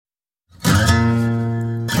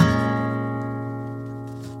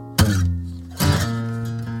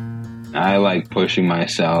I like pushing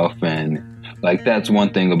myself, and like that's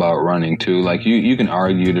one thing about running too. Like you can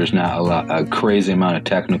argue there's not a crazy amount of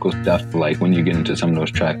technical stuff. Like when you get into some of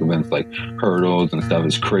those track events, like hurdles and stuff,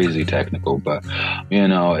 is crazy technical. But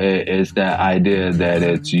it's that idea that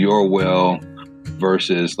it's your will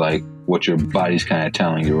versus like what your body's kind of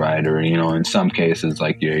telling you, right? Or in some cases,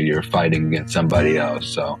 like you're fighting against somebody else.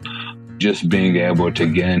 So just being able to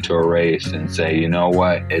get into a race and say, you know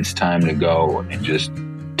what, it's time to go, and just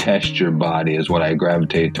test your body is what I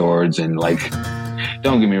gravitate towards. And like,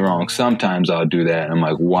 don't get me wrong, sometimes I'll do that and I'm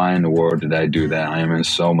like, why in the world did I do that? I am in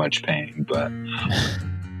so much pain. But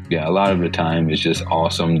yeah, a lot of the time it's just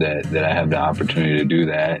awesome that I have the opportunity to do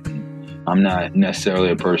that. I'm not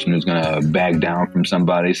necessarily a person who's going to back down from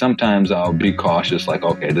somebody. Sometimes I'll be cautious, like,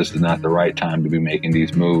 okay, this is not the right time to be making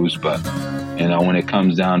these moves. But, when it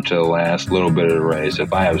comes down to the last little bit of the race,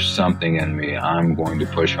 if I have something in me, I'm going to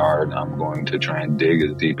push hard. I'm going to try and dig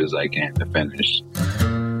as deep as I can to finish.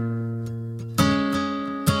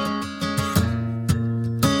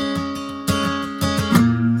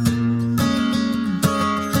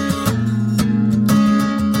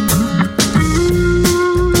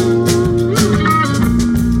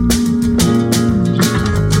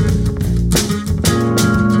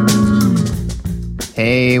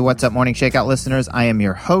 Hey, what's up, Morning Shakeout listeners? I am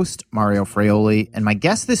your host, Mario Fraioli, and my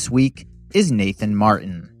guest this week is Nathan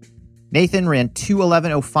Martin. Nathan ran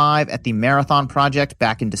 2:11:05 at the Marathon Project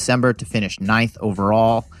back in December to finish 9th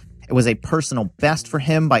overall. It was a personal best for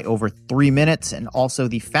him by over 3 minutes and also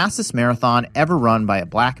the fastest marathon ever run by a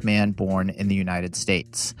black man born in the United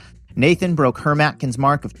States. Nathan broke Herm Atkin's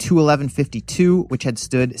mark of 2:11:52, which had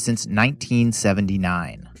stood since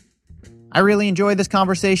 1979. I really enjoyed this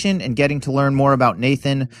conversation and getting to learn more about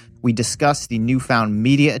Nathan. We discussed the newfound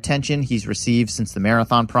media attention he's received since the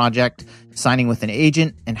Marathon Project, signing with an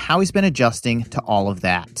agent, and how he's been adjusting to all of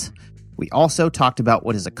that. We also talked about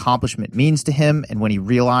what his accomplishment means to him and when he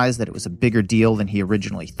realized that it was a bigger deal than he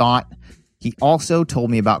originally thought. He also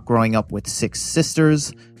told me about growing up with 6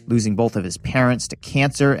 sisters, losing both of his parents to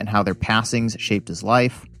cancer and how their passings shaped his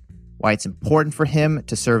life, why it's important for him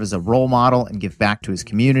to serve as a role model and give back to his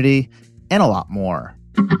community, and a lot more.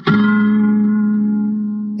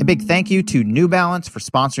 A big thank you to New Balance for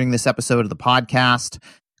sponsoring this episode of the podcast.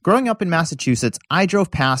 Growing up in Massachusetts, I drove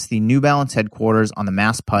past the New Balance headquarters on the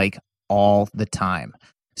Mass Pike all the time.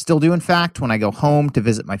 Still do, in fact, when I go home to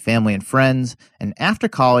visit my family and friends. And after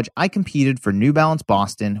college, I competed for New Balance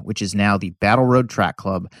Boston, which is now the Battle Road Track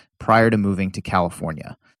Club, prior to moving to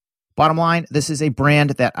California. Bottom line, this is a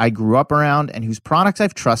brand that I grew up around and whose products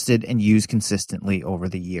I've trusted and used consistently over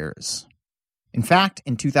the years. In fact,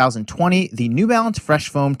 in 2020, the New Balance Fresh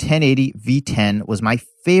Foam 1080 V10 was my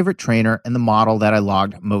favorite trainer and the model that I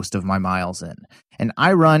logged most of my miles in. And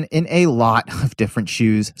I run in a lot of different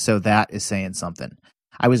shoes, so that is saying something.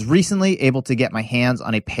 I was recently able to get my hands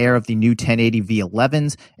on a pair of the new 1080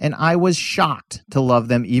 V11s, and I was shocked to love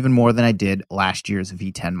them even more than I did last year's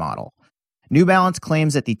V10 model. New Balance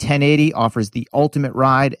claims that the 1080 offers the ultimate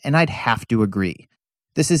ride, and I'd have to agree.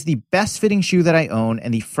 This is the best fitting shoe that I own,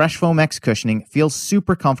 and the Fresh Foam X cushioning feels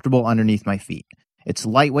super comfortable underneath my feet. It's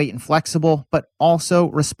lightweight and flexible, but also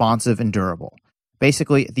responsive and durable.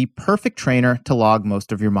 Basically, the perfect trainer to log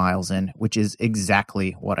most of your miles in, which is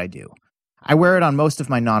exactly what I do. I wear it on most of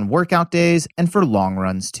my non-workout days and for long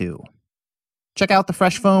runs too. Check out the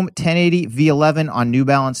Fresh Foam 1080 V11 on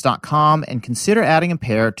newbalance.com and consider adding a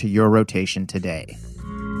pair to your rotation today.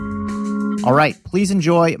 All right, please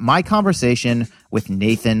enjoy my conversation with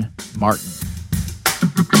Nathan Martin.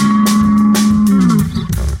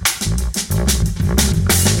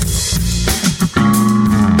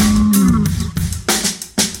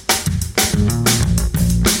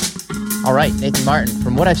 All right, Nathan Martin,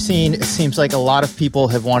 from what I've seen, it seems like a lot of people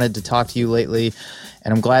have wanted to talk to you lately,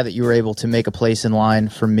 and I'm glad that you were able to make a place in line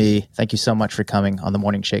for me. Thank you so much for coming on the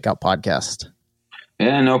Morning Shakeout podcast.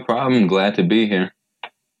 Yeah, no problem. Glad to be here.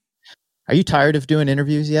 Are you tired of doing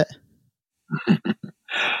interviews yet?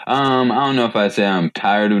 I don't know if I'd say I'm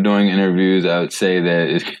tired of doing interviews. I would say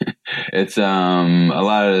that it's a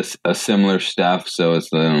lot of similar stuff, so it's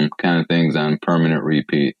kind of things on permanent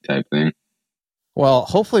repeat type thing. Well,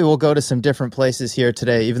 hopefully we'll go to some different places here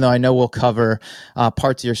today, even though I know we'll cover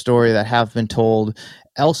parts of your story that have been told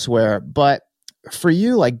elsewhere. But for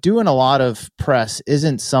you, like doing a lot of press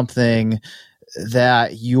isn't something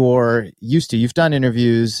that you're used to. You've done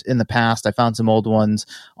interviews in the past. I found some old ones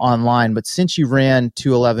online, but since you ran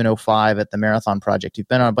 2:11:05 at the Marathon Project, you've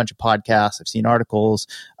been on a bunch of podcasts. I've seen articles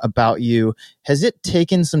about you. Has it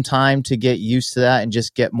taken some time to get used to that and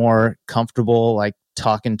just get more comfortable, like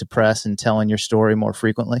talking to press and telling your story more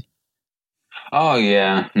frequently? Oh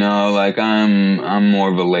yeah, no, like I'm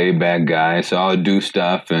more of a laid back guy, so I'll do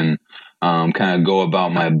stuff and kind of go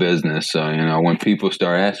about my business. So when people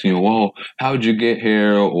start asking, "Well, how'd you get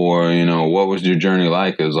here?" or "What was your journey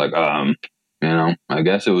like?" It was like, I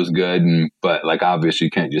guess it was good, but like obviously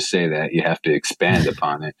you can't just say that. You have to expand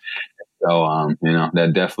upon it. So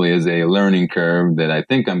that definitely is a learning curve that I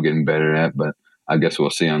think I'm getting better at, but I guess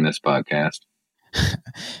we'll see on this podcast.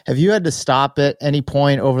 Have you had to stop at any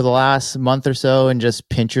point over the last month or so and just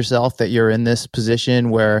pinch yourself that you're in this position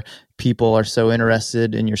where people are so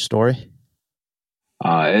interested in your story?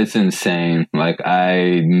 It's insane. Like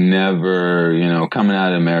I never, coming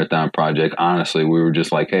out of the marathon project, honestly, we were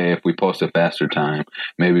just like, hey, if we post a faster time,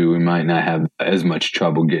 maybe we might not have as much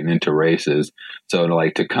trouble getting into races. So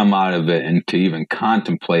to come out of it and to even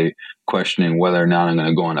contemplate questioning whether or not I'm going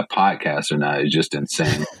to go on a podcast or not is just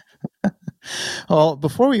insane. Well,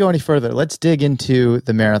 before we go any further, let's dig into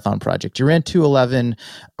the marathon project. You ran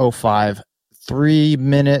 2:11:05,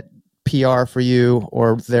 3-minute PR for you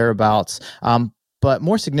or thereabouts. But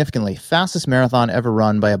more significantly, fastest marathon ever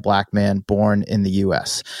run by a Black man born in the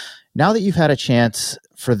U.S. Now that you've had a chance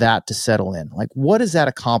for that to settle in, like what does that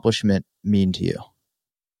accomplishment mean to you?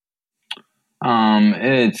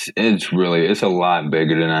 It's a lot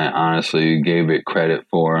bigger than I honestly gave it credit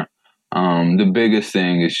for. The biggest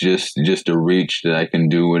thing is just a reach that I can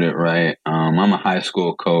do with it, right? I'm a high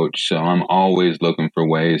school coach, so I'm always looking for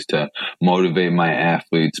ways to motivate my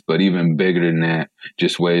athletes, but even bigger than that,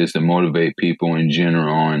 just ways to motivate people in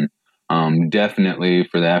general. And definitely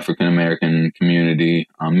for the African American community,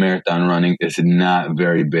 marathon running is not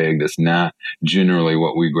very big. That's not generally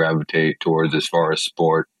what we gravitate towards as far as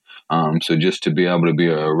sport. So just to be able to be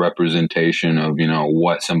a representation of,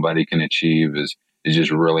 what somebody can achieve is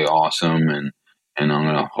just really awesome. And I'm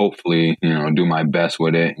going to hopefully, do my best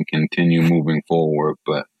with it and continue moving forward.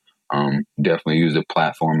 But definitely use the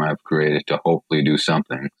platform I've created to hopefully do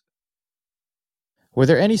something. Were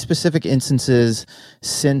there any specific instances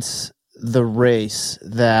since the race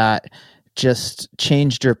that just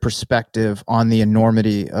changed your perspective on the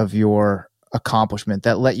enormity of your accomplishment,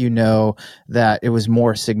 that let you know that it was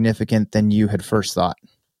more significant than you had first thought?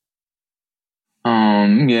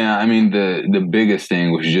 Yeah, I mean, the biggest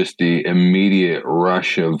thing was just the immediate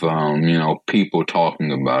rush of, people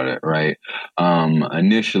talking about it, right?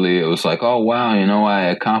 Initially it was like, oh, wow, I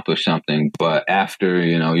accomplished something. But after,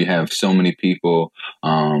 you have so many people,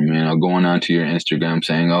 going onto your Instagram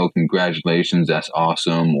saying, oh, congratulations, that's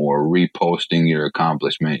awesome, or reposting your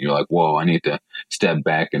accomplishment, you're like, whoa, I need to step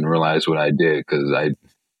back and realize what I did, because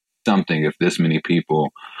something if this many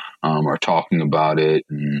people are talking about it,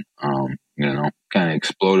 and kind of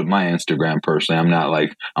exploded my Instagram personally. I'm not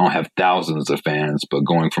like, I don't have thousands of fans, but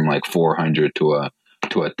going from like 400 to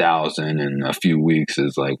 1,000 in a few weeks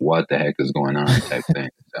is like, what the heck is going on type thing.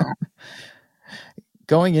 So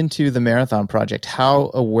going into the marathon project, how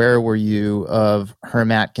aware were you of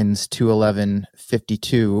Herm Atkins'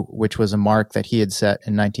 2:11:52, which was a mark that he had set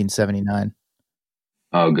in 1979?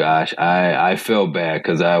 Oh gosh, I feel bad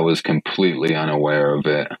because I was completely unaware of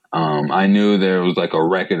it. I knew there was like a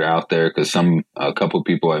record out there because a couple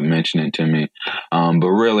people had mentioned it to me, but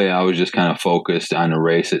really I was just kind of focused on the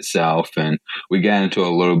race itself, and we got into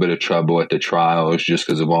a little bit of trouble at the trials just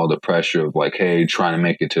because of all the pressure of like, hey, trying to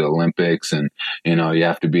make it to the Olympics, and you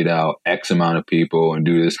have to beat out X amount of people and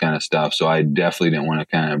do this kind of stuff. So I definitely didn't want to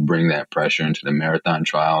kind of bring that pressure into the marathon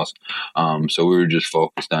trials. So we were just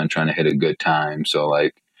focused on trying to hit a good time. So like,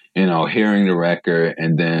 hearing the record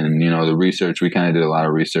and then, the research, we kind of did a lot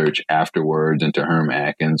of research afterwards into Herm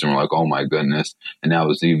Atkins, and we're like, oh my goodness. And that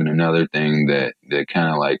was even another thing that kind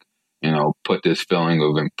of like, put this feeling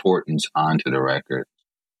of importance onto the record.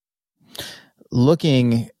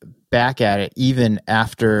 Looking back at it, even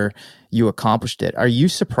after you accomplished it, are you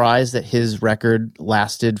surprised that his record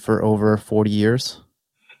lasted for over 40 years?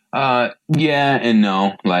 Yeah and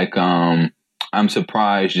no. Like, I'm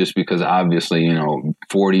surprised just because obviously,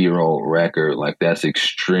 40-year-old record, like that's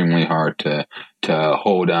extremely hard to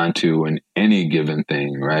hold on to in any given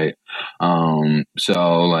thing, right?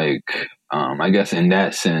 So like, I guess in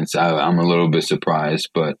that sense, I'm a little bit surprised,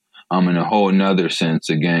 but in a whole nother sense,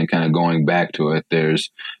 again, kind of going back to it, there's,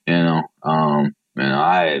 I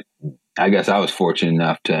guess I was fortunate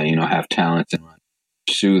enough to, have talents and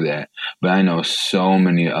pursue that. But I know so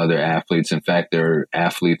many other athletes. In fact, there are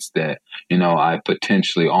athletes that, I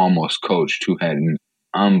potentially almost coached who had an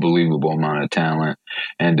unbelievable amount of talent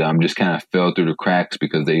and just kind of fell through the cracks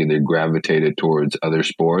because they either gravitated towards other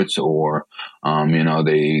sports or,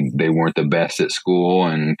 they weren't the best at school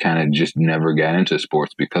and kind of just never got into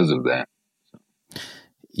sports because of that.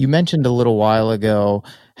 You mentioned a little while ago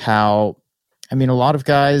how I mean, a lot of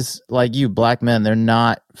guys like you, black men, they're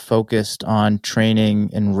not focused on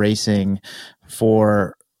training and racing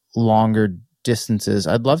for longer distances.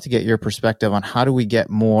 I'd love to get your perspective on how do we get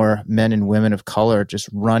more men and women of color just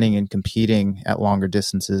running and competing at longer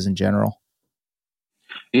distances in general?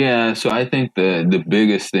 Yeah, so I think the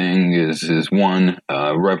biggest thing is one,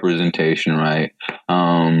 representation, right?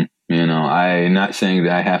 I'm not saying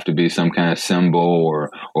that I have to be some kind of symbol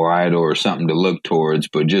or idol or something to look towards,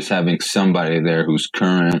 but just having somebody there who's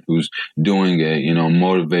current, who's doing it,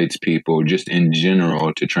 motivates people just in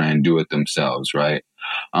general to try and do it themselves, right?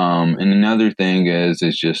 And another thing is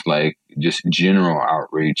just general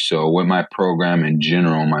outreach. So with my program in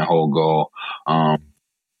general, my whole goal,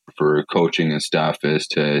 for coaching and stuff is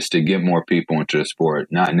to get more people into the sport,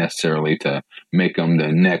 not necessarily to make them the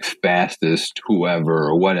next fastest whoever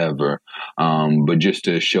or whatever, but just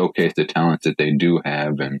to showcase the talents that they do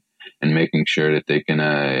have and making sure that they can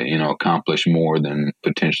accomplish more than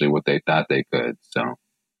potentially what they thought they could. So.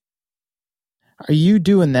 Are you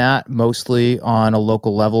doing that mostly on a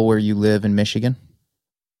local level where you live in Michigan?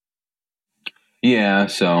 Yeah,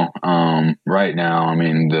 so right now, I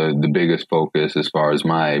mean, the biggest focus as far as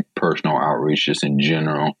my personal outreach, just in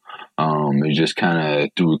general, is just kind of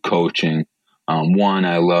through coaching. One,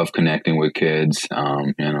 I love connecting with kids.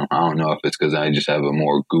 I don't know if it's because I just have a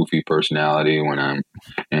more goofy personality when I'm,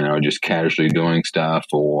 just casually doing stuff,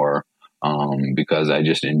 or because I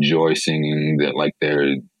just enjoy singing that, like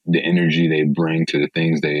the energy they bring to the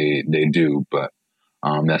things they do, but.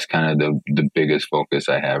 That's kind of the biggest focus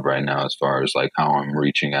I have right now as far as like how I'm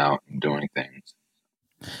reaching out and doing things.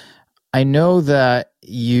 I know that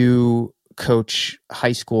you coach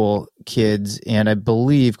high school kids, and I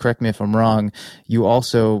believe, correct me if I'm wrong, you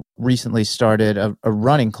also recently started a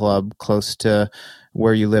running club close to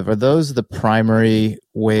where you live. Are those the primary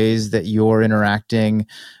ways that you're interacting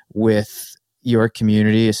with your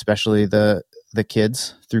community, especially the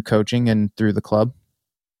kids, through coaching and through the club?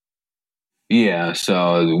 Yeah,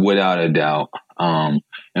 so without a doubt.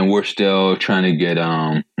 And we're still trying to get,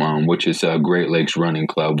 which is a Great Lakes Running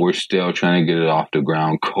Club. We're still trying to get it off the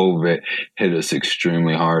ground. COVID hit us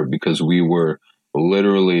extremely hard because we were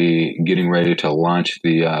literally getting ready to launch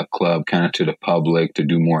the club kind of to the public to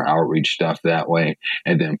do more outreach stuff that way.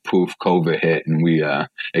 And then poof, COVID hit and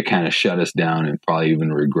it kind of shut us down and probably even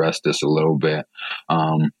regressed us a little bit.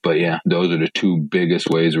 But yeah, those are the two biggest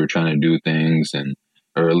ways we're trying to do things.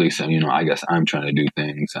 Or at least, I guess I'm trying to do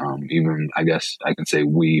things. Even I guess I can say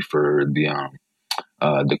we for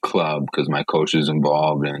the club because my coach is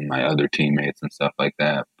involved and my other teammates and stuff like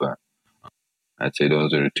that. But I'd say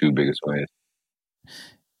those are the two biggest ways.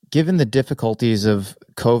 Given the difficulties of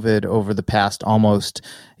COVID over the past almost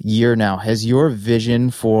year now, has your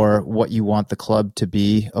vision for what you want the club to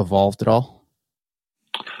be evolved at all?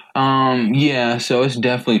 Yeah, so it's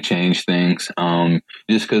definitely changed things.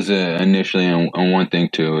 Just because initially, and one thing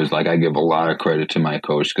too is like I give a lot of credit to my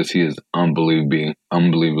coach because he is unbelievably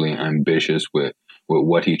ambitious with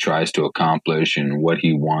what he tries to accomplish and what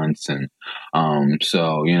he wants. And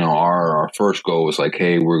so our first goal was like,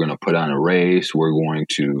 hey, we're going to put on a race. We're going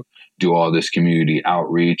to do all this community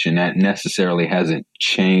outreach, and that necessarily hasn't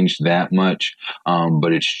changed that much.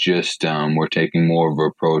 But it's just we're taking more of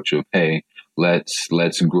an approach of, hey,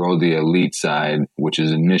 let's grow the elite side, which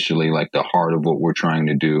is initially like the heart of what we're trying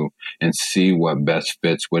to do, and see what best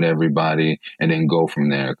fits with everybody, and then go from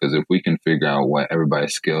there. Because if we can figure out what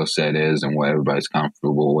everybody's skill set is and what everybody's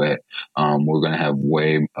comfortable with, we're going to have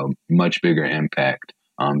a much bigger impact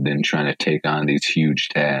than trying to take on these huge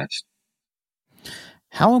tasks.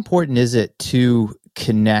 How important is it to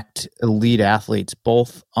connect elite athletes,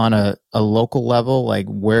 both on a local level, like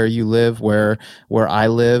where you live, where I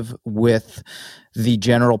live, with the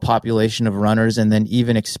general population of runners, and then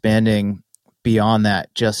even expanding beyond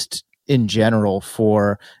that, just in general,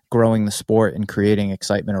 for growing the sport and creating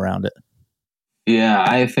excitement around it? Yeah,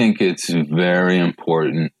 I think it's very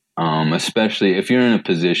important. Especially if you're in a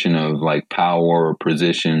position of like power or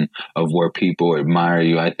position of where people admire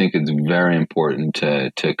you. I think it's very important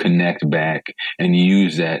to connect back and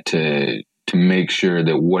use that to make sure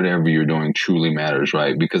that whatever you're doing truly matters,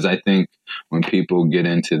 right? Because I think when people get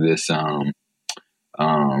into this, they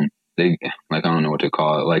like, I don't know what to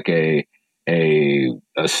call it, like a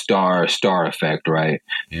star effect, right?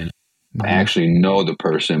 Yeah. Actually know the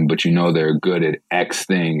person, but they're good at X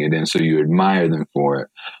thing, and then so you admire them for it.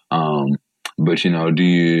 But do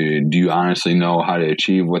you honestly know how to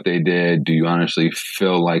achieve what they did? Do you honestly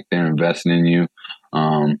feel like they're investing in you?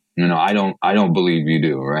 I don't believe you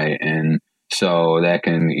do, right? And so that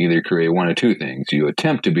can either create one or two things. You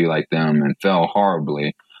attempt to be like them and fail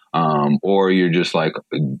horribly, or you're just like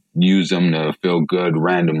use them to feel good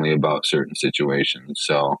randomly about certain situations.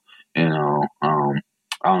 So, you know,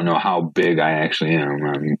 I don't know how big I actually am.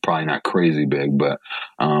 I'm probably not crazy big, but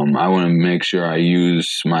I want to make sure I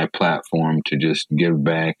use my platform to just give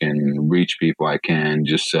back and reach people I can,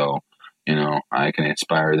 just so I can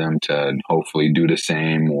inspire them to hopefully do the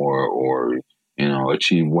same or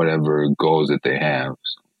achieve whatever goals that they have.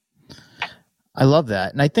 I love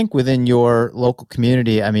that. And I think within your local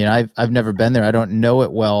community, I mean, I've never been there. I don't know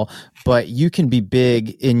it well, but you can be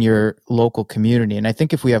big in your local community. And I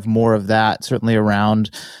think if we have more of that, certainly around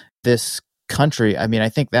this country, I mean, I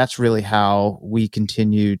think that's really how we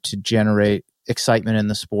continue to generate excitement in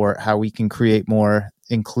the sport, how we can create more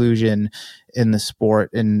inclusion in the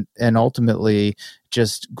sport and ultimately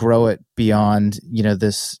just grow it beyond,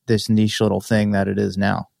 this niche little thing that it is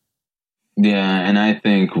now. Yeah, and I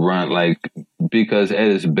think because at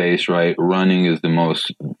its base, right, running is the most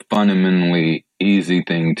fundamentally easy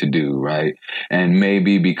thing to do, right? And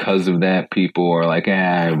maybe because of that, people are like,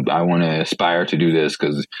 I want to aspire to do this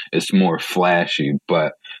because it's more flashy.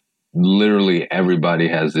 But literally everybody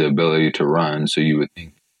has the ability to run, so you would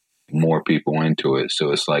think more people into it.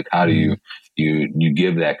 So it's like, how do you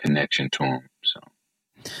give that connection to them? So.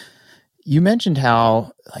 You mentioned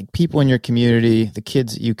how like people in your community, the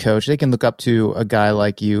kids that you coach, they can look up to a guy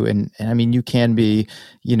like you. And I mean, you can be,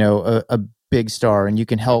 a big star and you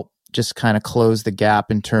can help just kind of close the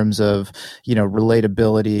gap in terms of,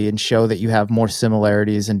 relatability and show that you have more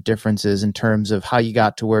similarities and differences in terms of how you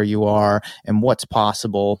got to where you are and what's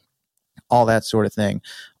possible, all that sort of thing.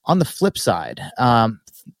 On the flip side,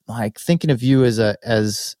 like thinking of you as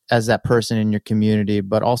that person in your community,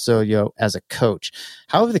 but also, as a coach,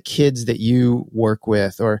 how have the kids that you work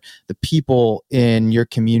with or the people in your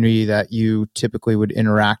community that you typically would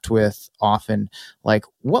interact with often, like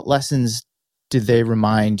what lessons did they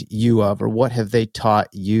remind you of, or what have they taught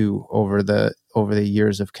you over the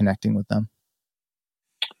years of connecting with them?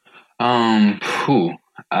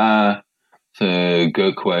 It's a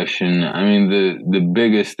good question. I mean, the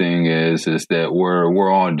biggest thing is that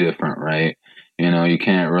we're all different, right? You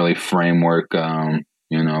can't really framework,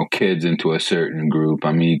 kids into a certain group.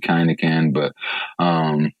 I mean, you kind of can, but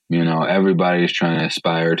everybody's trying to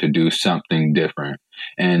aspire to do something different.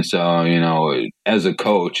 And so, as a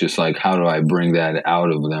coach, it's like, how do I bring that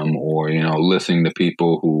out of them? Or, listening to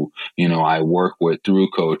people who, I work with through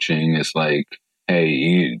coaching, it's like,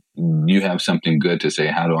 hey, you have something good to say.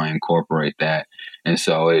 How do I incorporate that? And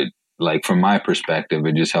so from my perspective,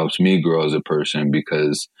 it just helps me grow as a person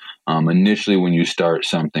because initially when you start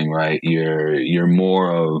something, right, you're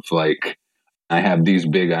more of like, I have these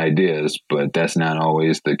big ideas, but that's not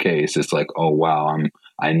always the case. It's like, oh wow,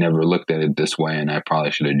 I never looked at it this way, and I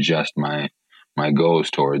probably should adjust my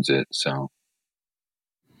goals towards it. So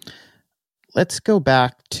let's go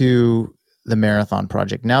back to the marathon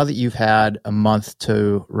project. Now that you've had a month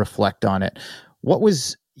to reflect on it, what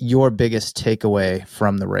was your biggest takeaway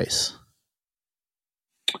from the race?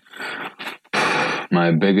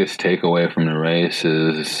 My biggest takeaway from the race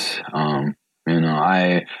is,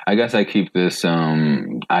 I guess I keep this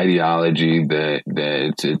ideology that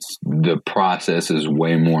it's the process is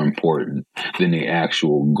way more important than the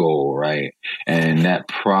actual goal, right? And that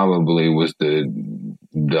probably was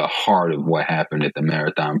the heart of what happened at the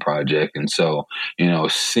Marathon Project. And so,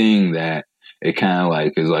 seeing that, it kind of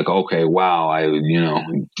like is like, okay, wow,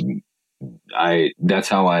 that's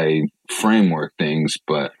how I framework things,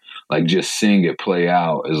 but like just seeing it play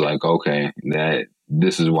out is like, okay,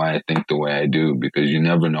 this is why I think the way I do, because you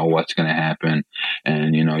never know what's going to happen.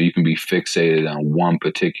 And, you can be fixated on one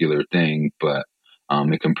particular thing, but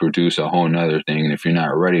it can produce a whole nother thing. And if you're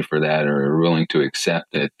not ready for that or willing to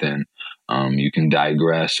accept it, then you can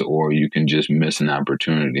digress or you can just miss an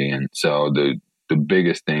opportunity. And so the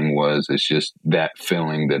biggest thing it's just that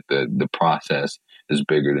feeling that the process is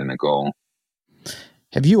bigger than the goal.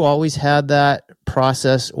 Have you always had that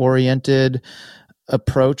process-oriented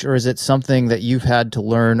approach, or is it something that you've had to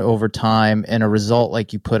learn over time and a result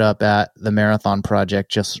like you put up at the Marathon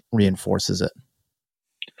Project just reinforces it?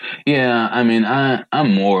 Yeah, I mean,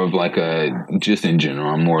 I'm more of like just in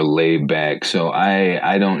general, I'm more laid back. So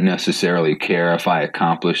I don't necessarily care if I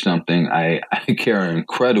accomplish something. I care an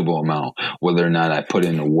incredible amount whether or not I put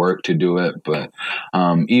in the work to do it. But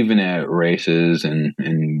even at races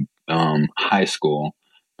and high school,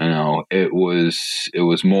 it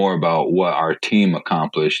was more about what our team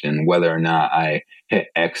accomplished and whether or not I hit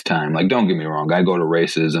X time. Like, don't get me wrong, I go to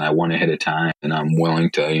races and I want to hit a time and I'm willing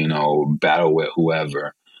to, battle with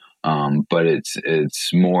whoever. But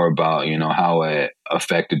it's more about, how it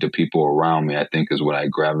affected the people around me, I think is what I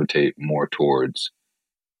gravitate more towards.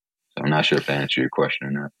 So I'm not sure if I answered your question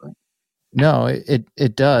or not. But. No,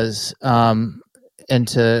 it does. And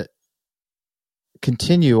to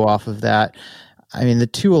continue off of that, I mean, the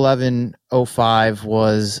 2:11:05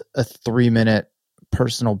 was a 3-minute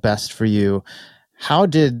personal best for you. How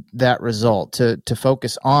did that result, to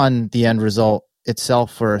focus on the end result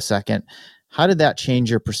itself for a second, how did that change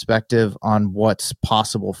your perspective on what's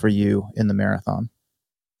possible for you in the marathon?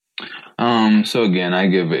 So again, I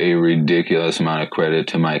give a ridiculous amount of credit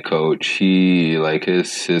to my coach. He, like,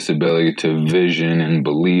 his ability to vision and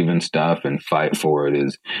believe in stuff and fight for it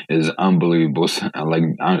is unbelievable. Like,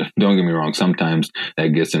 don't get me wrong, sometimes that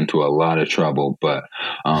gets into a lot of trouble, but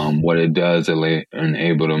what it does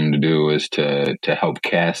enable him to do is to help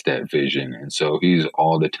cast that vision. And so he's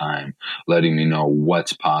all the time letting me know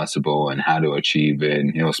what's possible and how to achieve it.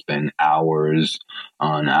 And he'll spend hours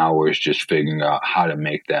on hours just figuring out how to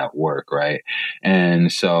make that work, right?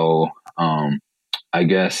 And so I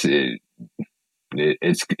guess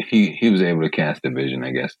it's he was able to cast the vision,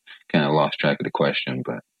 I guess. Kind of lost track of the question,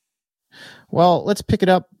 but. Well, let's pick it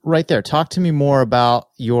up right there. Talk to me more about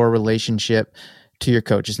your relationship to your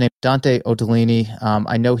coach. His name is Dante Ottolini.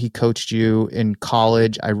 I know he coached you in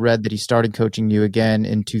college. I read that he started coaching you again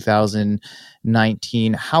in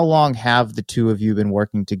 2019. How long have the two of you been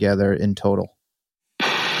working together in total?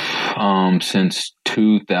 Since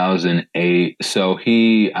 2008. So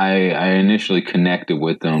I initially connected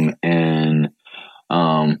with him in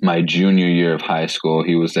my junior year of high school.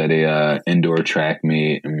 He was at a indoor track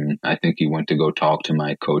meet, and I think he went to go talk to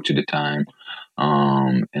my coach at the time.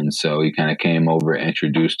 And so he kind of came over,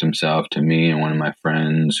 introduced himself to me and one of my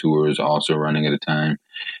friends who was also running at the time.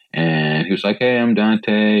 And he was like, "Hey, I'm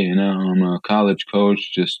Dante. I'm a college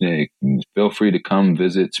coach. Just feel free to come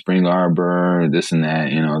visit Spring Arbor, this and that.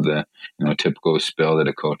 The typical spill that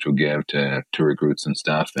a coach will give to recruits and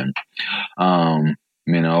stuff." And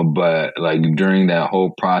but like during that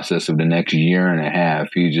whole process of the next year and a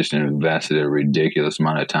half, he just invested a ridiculous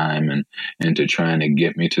amount of time into trying to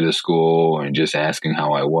get me to the school and just asking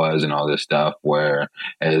how I was and all this stuff.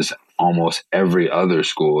 Whereas almost every other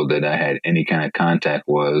school that I had any kind of contact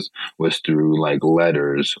was through like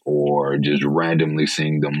letters or just randomly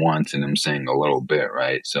seeing them once and them saying a little bit,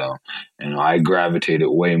 right? So, I gravitated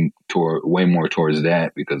way more towards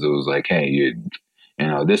that because it was like, hey,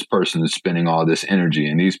 this person is spending all this energy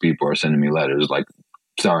and these people are sending me letters. Like,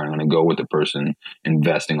 sorry, I'm going to go with the person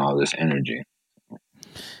investing all this energy.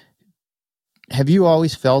 Have you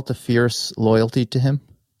always felt a fierce loyalty to him?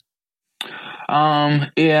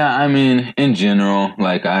 Yeah, I mean, in general,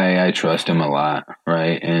 like I trust him a lot,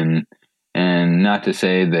 right? And not to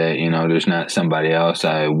say that, there's not somebody else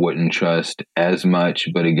I wouldn't trust as much,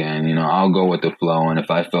 but again, I'll go with the flow. And if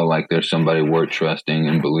I feel like there's somebody worth trusting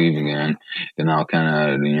and believing in, then I'll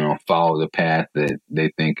kind of, follow the path that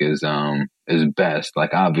they think is best.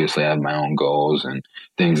 Like, obviously I have my own goals and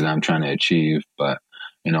things that I'm trying to achieve, but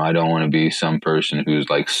I don't want to be some person who's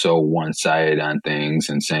like so one-sided on things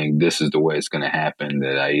and saying this is the way it's going to happen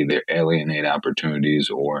that I either alienate opportunities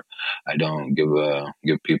or I don't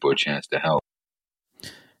give people a chance to help.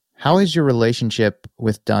 How has your relationship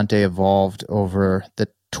with Dante evolved over the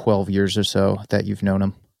 12 years or so that you've known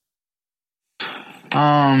him?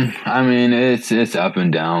 I mean, it's up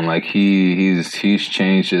and down. Like he's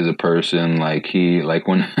changed as a person. Like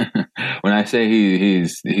when when I say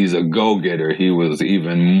he's a go-getter, he was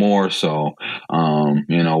even more so.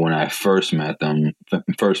 When I first met him,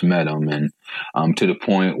 and to the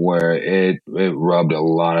point where it rubbed a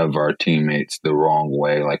lot of our teammates the wrong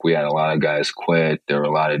way. Like, we had a lot of guys quit. There were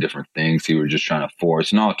a lot of different things he was just trying to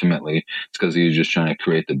force, and ultimately it's because he was just trying to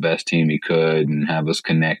create the best team he could and have us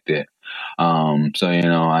connected. So,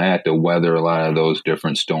 I had to weather a lot of those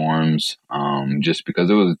different storms, just because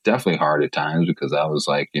it was definitely hard at times because I was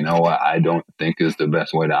like, what I don't think is the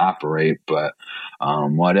best way to operate, but,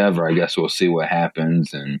 whatever, I guess we'll see what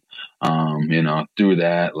happens. And, through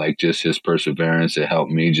that, like, just his perseverance, it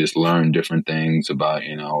helped me just learn different things about,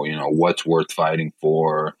 what's worth fighting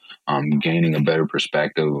for, gaining a better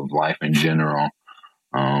perspective of life in general.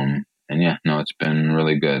 And yeah, no, it's been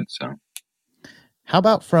really good. So. How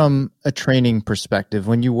about from a training perspective,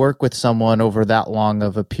 when you work with someone over that long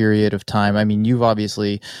of a period of time? I mean, you've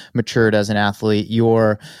obviously matured as an athlete.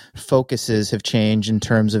 Your focuses have changed in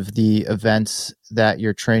terms of the events that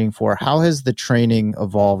you're training for. How has the training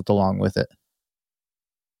evolved along with it?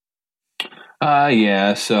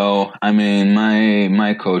 Yeah. So, I mean,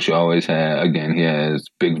 my coach always he has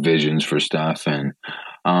big visions for stuff. And,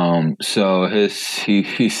 so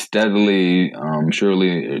he steadily,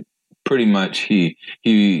 surely, pretty much he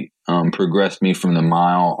progressed me from the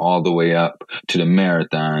mile all the way up to the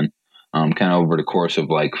marathon. kind of over the course of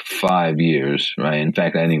like 5 years, right? In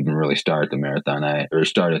fact, I didn't even really start the marathon.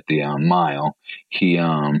 Start at the mile.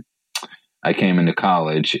 I came into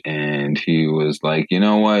college and he was like, you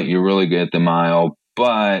know what, you're really good at the mile,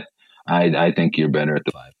 but I think you're better at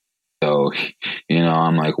the 5. So,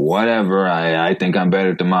 I'm like, whatever. I think I'm better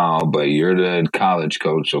at the mile, but you're the college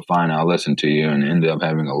coach, so fine, I'll listen to you. And ended up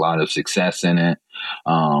having a lot of success in it.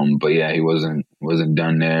 But yeah, he wasn't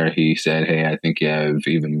done there. He said, hey, I think you have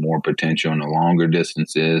even more potential in the longer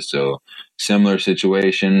distances. So similar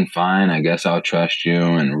situation, fine, I guess I'll trust you.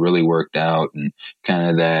 And really worked out, and kind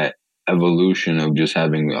of that evolution of just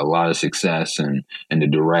having a lot of success and the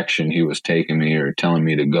direction he was taking me or telling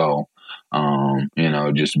me to go.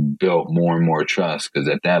 Just built more and more trust, because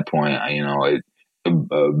at that point, a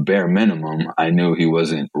bare minimum, I knew he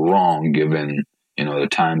wasn't wrong given, the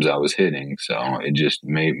times I was hitting. So it just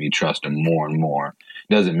made me trust him more and more.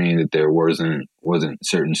 Doesn't mean that there wasn't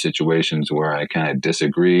certain situations where I kind of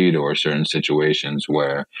disagreed, or certain situations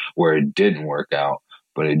where it didn't work out,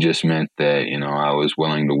 but it just meant that, I was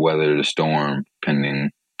willing to weather the storm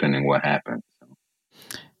pending what happened.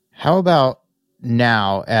 How about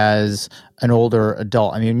now as an older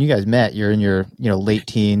adult? I mean, when you guys met, you're in your late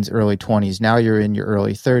teens, early 20s. Now you're in your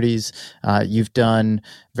early 30s. You've done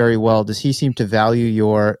very well. Does he seem to value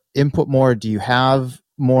your input more? Do you have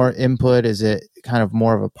more input? Is it kind of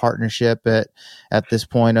more of a partnership at this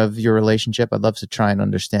point of your relationship? I'd love to try and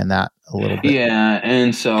understand that a little bit. Yeah,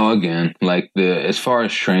 and so again, like as far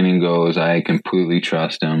as training goes, I completely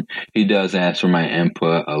trust him. He does ask for my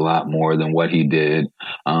input a lot more than what he did.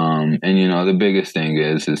 And the biggest thing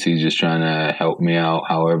is he's just trying to help me out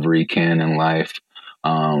however he can in life.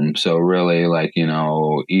 So really, like,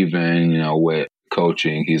 even, with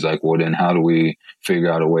coaching, he's like, well, then how do we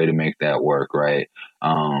figure out a way to make that work, right?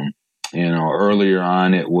 Earlier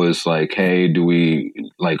on, it was like, hey,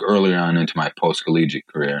 earlier on into my post-collegiate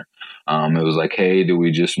career, it was like, hey, do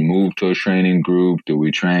we just move to a training group? Do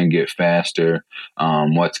we try and get faster?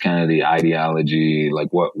 What's kind of the ideology? Like,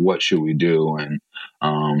 what should we do? And,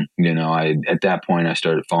 at that point, I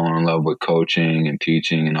started falling in love with coaching and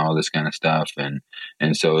teaching and all this kind of stuff. And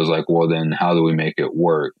so it was like, well, then how do we make it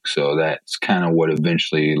work? So that's kind of what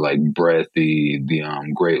eventually bred the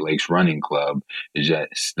Great Lakes Running Club, is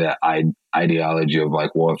just that ideology of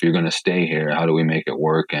like, well, if you're going to stay here, how do we make it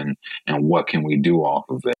work? And what can we do off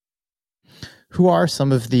of it? Who are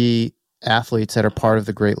some of the athletes that are part of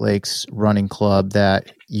the Great Lakes Running Club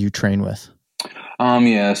that you train with?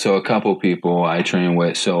 So a couple people I train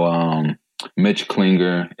with. So Mitch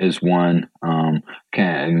Klinger is one. I'm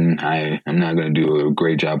not going to do a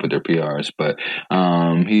great job with their PRs, but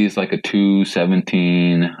he's like a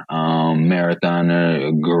 2:17 marathoner,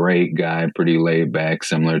 a great guy, pretty laid back,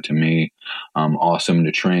 similar to me. Awesome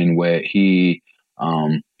to train with. He's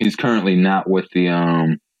currently not with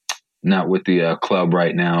the club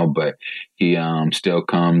right now, but he still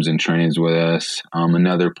comes and trains with us.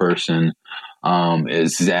 Another person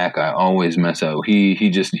is Zach. I always mess up. He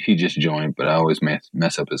just joined, but I always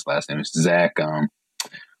mess up his last name. It's Zach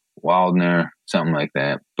Waldner, something like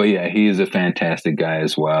that. But yeah, he is a fantastic guy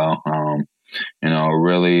as well.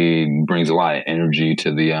 Really brings a lot of energy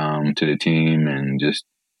to the team, and just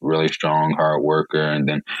really strong, hard worker. And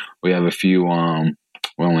then we have a few.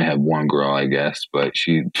 We only have one girl, I guess, but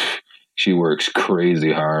she works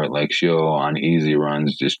crazy hard. Like, she'll on easy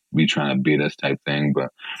runs just be trying to beat us type thing. But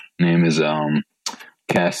name is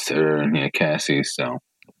Cassie. So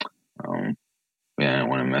I don't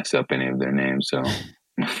want to mess up any of their names. So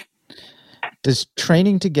does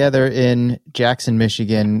training together in Jackson,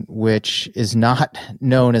 Michigan, which is not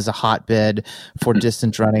known as a hotbed for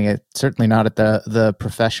distance running, certainly not at the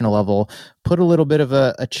professional level, put a little bit of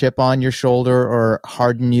a chip on your shoulder or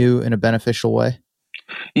harden you in a beneficial way?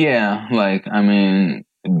 Yeah, it's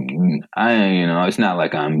not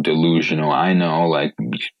like I'm delusional. I know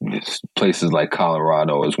places like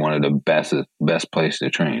Colorado is one of the best places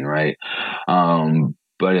to train, right?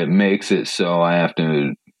 But it makes it so I have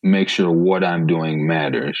to make sure what I'm doing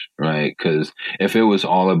matters, right? Because if it was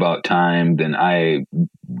all about time, then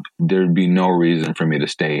there'd be no reason for me to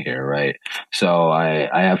stay here, right? So I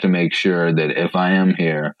have to make sure that if I am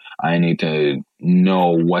here, I need to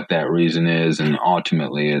know what that reason is, and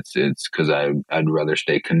ultimately it's because I'd rather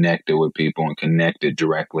stay connected with people and connected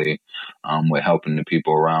directly with helping the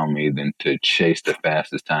people around me than to chase the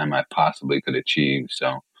fastest time I possibly could achieve.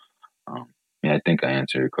 So I think I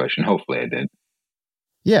answered your question. Hopefully I did.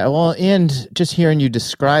 Yeah, well, and just hearing you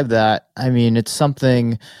describe that, I mean, it's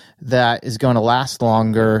something that is going to last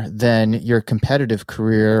longer than your competitive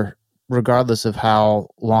career, regardless of how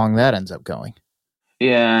long that ends up going.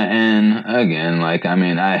 Yeah, and again, like I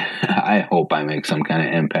mean, I I hope I make some kind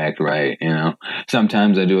of impact, right?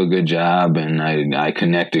 Sometimes I do a good job and I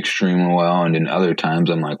connect extremely well, and then other times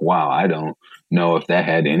I'm like, wow, I don't know if that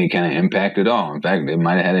had any kind of impact at all. In fact, it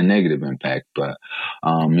might have had a negative impact, but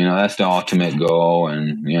that's the ultimate goal,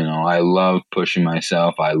 and I love pushing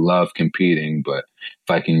myself. I love competing, but if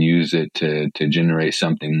I can use it to generate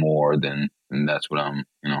something more, then that's what I'm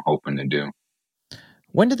hoping to do.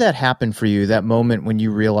 When did that happen for you, that moment when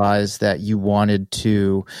you realized that you wanted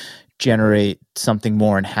to generate something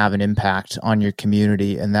more and have an impact on your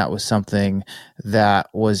community, and that was something that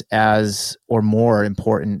was as or more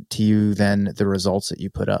important to you than the results that you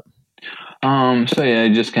put up? So yeah,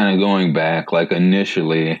 just kind of going back, like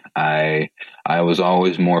initially I was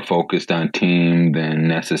always more focused on team than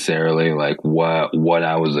necessarily like what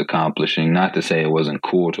I was accomplishing. Not to say it wasn't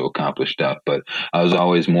cool to accomplish stuff, but I was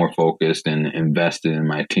always more focused and invested in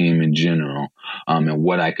my team in general, and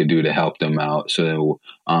what I could do to help them out. So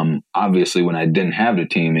obviously when I didn't have the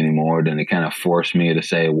team anymore, then it kind of forced me to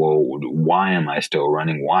say, well, why am I still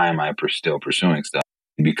running? Why am I still pursuing stuff?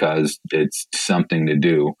 Because it's something to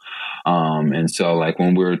do. And so like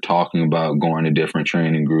when we were talking about going to different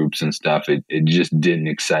training groups and stuff, it just didn't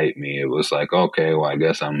excite me. It was like, okay, well, I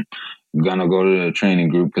guess I'm gonna go to the training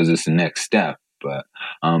group because it's the next step. But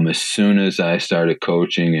as soon as I started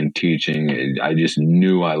coaching and teaching, I just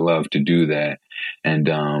knew I loved to do that.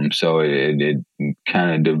 And so it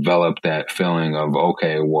kind of developed that feeling of,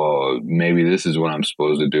 okay, well, maybe this is what I'm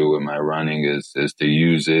supposed to do with my running is to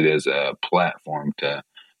use it as a platform to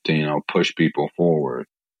push people forward.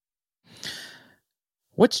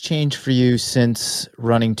 What's changed for you since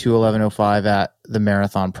running 2:11:05 at the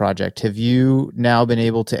Marathon Project? Have you now been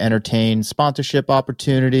able to entertain sponsorship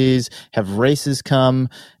opportunities? Have races come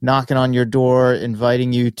knocking on your door,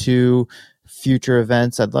 inviting you to future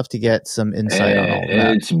events? I'd love to get some insight on all of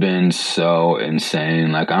that. It's been so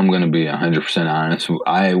insane. Like I'm going to be 100% honest.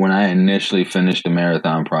 When I initially finished the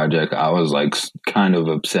Marathon Project, I was like kind of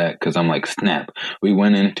upset because I'm like, snap. We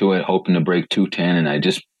went into it hoping to break 2:10, and I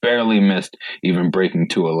just barely missed even breaking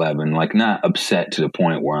 2:11. Like not upset to the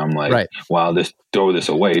point where I'm like, Right. wow, this throw this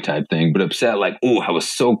away type thing, but upset like, oh, I was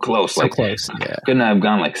so close. So like close. Yeah. couldn't I have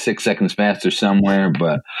gone like 6 seconds faster somewhere?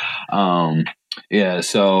 But yeah,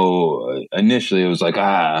 so initially it was like,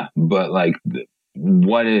 but like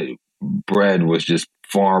what it bred was just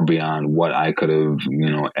far beyond what I could have,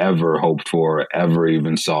 ever hoped for, ever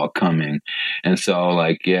even saw coming. And so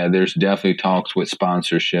like, yeah, there's definitely talks with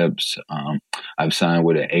sponsorships. I've signed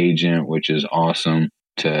with an agent, which is awesome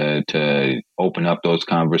to open up those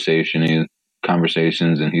conversations,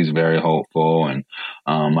 and he's very hopeful. And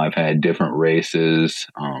I've had different races,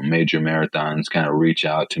 major marathons kind of reach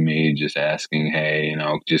out to me just asking, hey,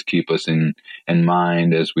 just keep us in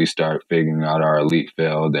mind as we start figuring out our elite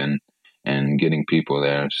field and getting people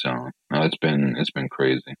there. So it's been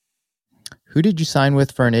crazy. Who did you sign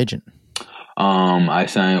with for an agent? I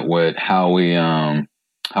signed with Howie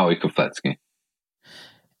Kofletsky.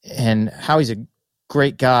 And Howie's a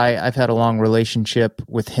great guy. I've had a long relationship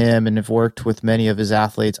with him and have worked with many of his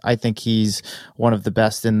athletes. I think he's one of the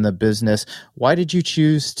best in the business. Why did you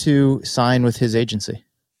choose to sign with his agency?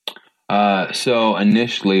 So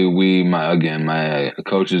initially my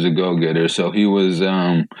coach is a go-getter. So he was,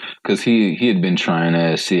 cause he had been trying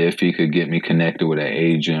to see if he could get me connected with an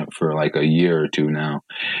agent for like a year or two now.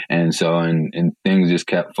 And so, and things just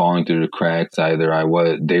kept falling through the cracks. Either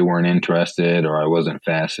they weren't interested or I wasn't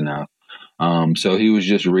fast enough. So he was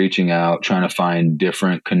just reaching out, trying to find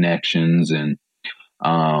different connections. And,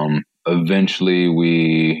 eventually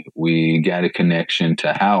we got a connection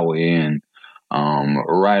to Howie, and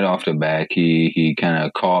right off the back, he kind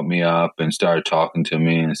of called me up and started talking to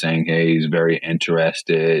me and saying, hey, he's very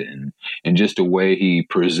interested, and just the way he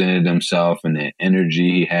presented himself and the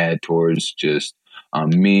energy he had towards just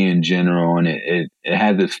me in general. And it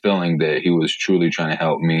had this feeling that he was truly trying to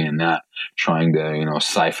help me and not trying to,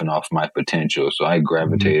 siphon off my potential. So I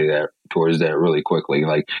gravitated towards that really quickly.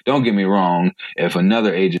 Like, don't get me wrong. If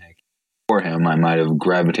another agent for him, I might have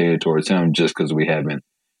gravitated towards him just because we haven't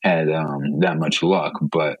had that much luck,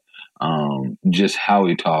 but just how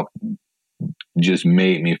he talked just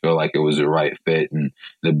made me feel like it was the right fit and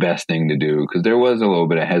the best thing to do, because there was a little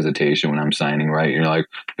bit of hesitation when I'm signing, right? You're like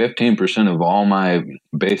 15% of all my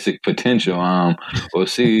basic potential. We'll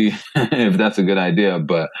see if that's a good idea,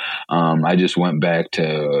 but I just went back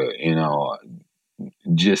to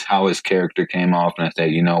just how his character came off, and I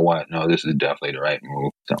said, you know what? No, this is definitely the right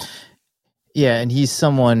move. So yeah, and he's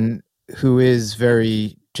someone who is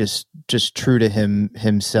very just true to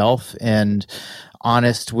himself and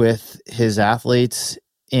honest with his athletes,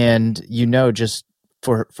 and just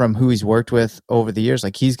from who he's worked with over the years,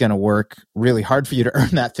 like he's going to work really hard for you to earn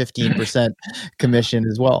that 15% commission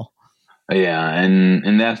as well. Yeah,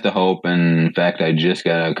 and that's the hope. And in fact, I just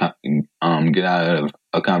got to get out of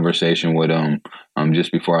a conversation with him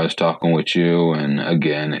just before I was talking with you, and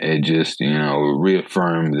again, it just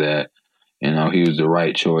reaffirmed that he was the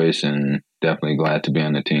right choice, and definitely glad to be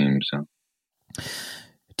on the team. So.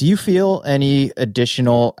 Do you feel any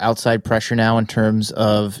additional outside pressure now in terms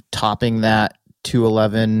of topping that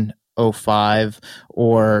 211.05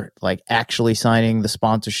 or like actually signing the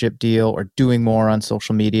sponsorship deal or doing more on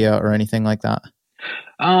social media or anything like that?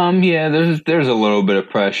 Yeah, there's a little bit of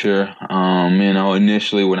pressure.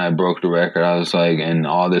 Initially when I broke the record, I was like, and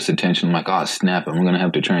all this attention, I'm like, oh snap, I'm gonna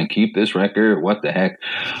have to try and keep this record. What the heck?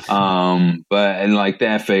 But like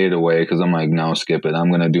that faded away because I'm like, no, skip it. I'm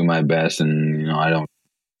gonna do my best, and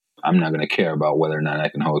I'm not going to care about whether or not I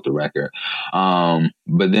can hold the record.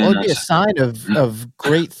 But then it'd be a sign of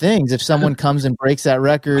great things if someone comes and breaks that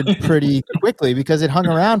record pretty quickly because it hung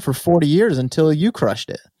around for 40 years until you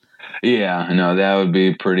crushed it. Yeah, no, that would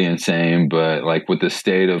be pretty insane. But like with the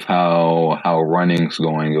state of how running's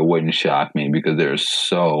going, it wouldn't shock me because there's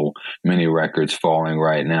so many records falling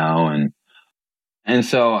right now, and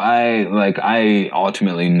so I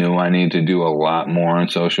ultimately knew I need to do a lot more on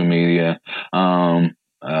social media.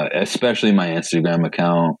 Especially my Instagram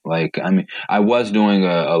account. Like, I mean, I was doing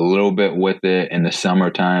a little bit with it in the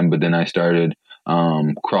summertime, but then I started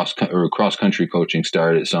cross country coaching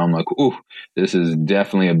started. So I'm like, ooh, this is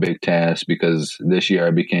definitely a big task because this year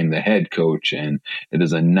I became the head coach, and it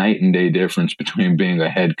is a night and day difference between being a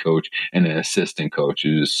head coach and an assistant coach.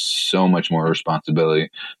 It is so much more responsibility.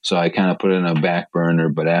 So I kind of put it in a back burner.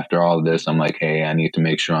 But after all of this, I'm like, hey, I need to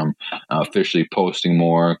make sure I'm officially posting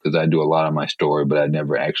more because I do a lot of my story, but I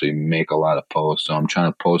never actually make a lot of posts. So I'm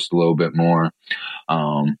trying to post a little bit more.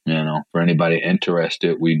 For anybody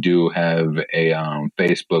interested, we do have a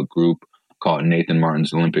Facebook group called Nathan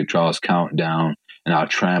Martin's Olympic Trials Countdown, and I'll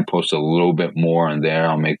try and post a little bit more on there.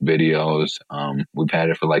 I'll make videos. We've had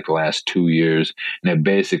it for like the last 2 years, and it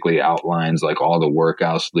basically outlines like all the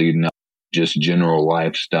workouts leading up, just general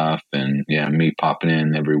life stuff, and me popping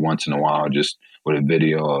in every once in a while just with a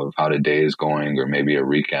video of how the day is going or maybe a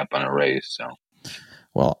recap on a race. So.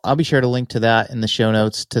 Well, I'll be sure to link to that in the show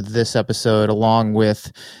notes to this episode along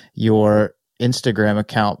with your Instagram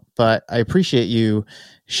account. But I appreciate you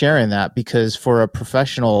sharing that because for a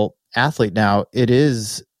professional athlete now, it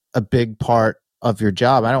is a big part of your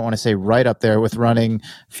job. I don't want to say right up there with running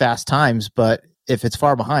fast times, but if it's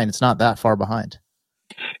far behind, it's not that far behind.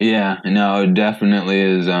 Yeah, no, it definitely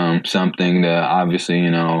is something that obviously,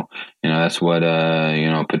 that's what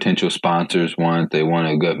potential sponsors want. They want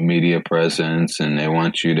a good media presence and they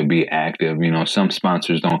want you to be active. Some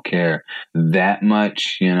sponsors don't care that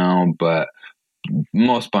much, but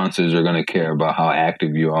most sponsors are going to care about how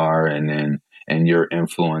active you are and your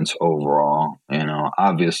influence overall.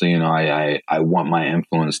 Obviously, I want my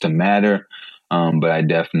influence to matter. But I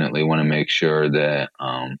definitely want to make sure that,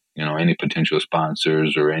 any potential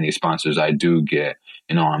sponsors or any sponsors I do get,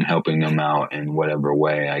 I'm helping them out in whatever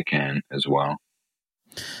way I can as well.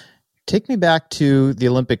 Take me back to the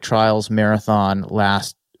Olympic Trials Marathon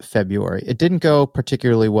last February. It didn't go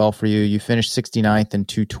particularly well for you. You finished 69th in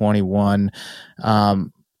 2:21.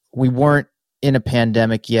 We weren't in a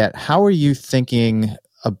pandemic yet. How are you thinking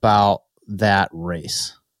about that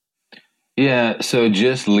race? Yeah, so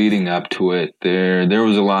just leading up to it, there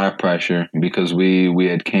was a lot of pressure because we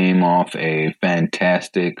had came off a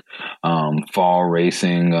fantastic fall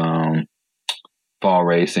racing.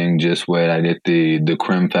 Just when I did the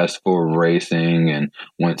Crim Festival of Racing and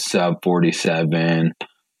went sub 47.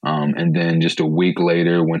 And then just a week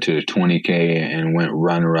later went to the 20K and went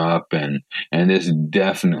runner up, and this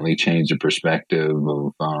definitely changed the perspective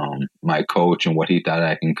of my coach and what he thought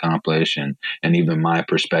I can accomplish, and even my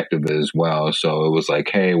perspective as well. So it was like,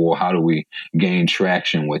 hey, well, how do we gain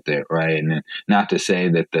traction with it, right? And not to say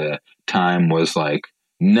that the time was like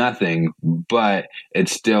nothing, but it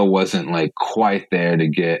still wasn't like quite there to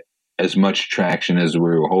get as much traction as we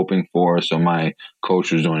were hoping for. So my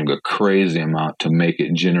coach was doing a crazy amount to make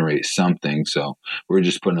it generate something. So we're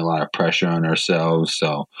just putting a lot of pressure on ourselves.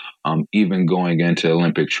 So even going into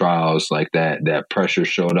Olympic trials like that pressure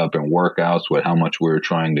showed up in workouts with how much we were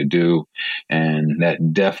trying to do. And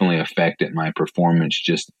that definitely affected my performance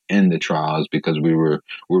just in the trials because we were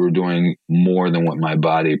doing more than what my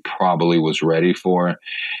body probably was ready for.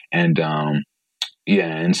 And,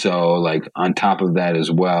 and so like on top of that as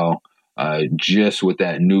well, just with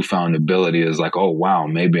that newfound ability is like, oh wow,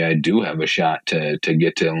 maybe I do have a shot to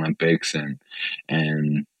get to Olympics, and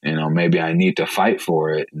maybe I need to fight for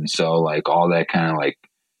it. And so like all that kind of like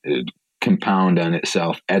compound on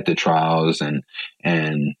itself at the trials, and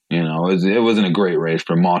it wasn't a great race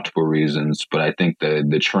for multiple reasons, but I think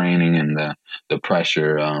the training and the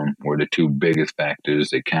pressure were the two biggest factors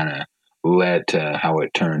that kind of led to how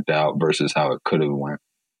it turned out versus how it could have went.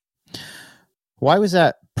 Why was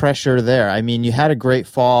that pressure there? I mean, you had a great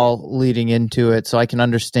fall leading into it, so I can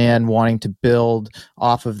understand wanting to build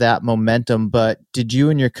off of that momentum. But did you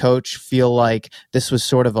and your coach feel like this was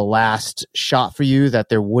sort of a last shot for you, that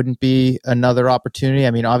there wouldn't be another opportunity?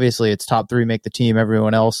 I mean, obviously it's top three make the team,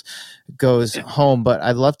 everyone else goes home, but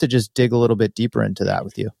I'd love to just dig a little bit deeper into that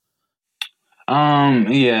with you.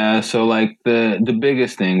 Yeah, so like the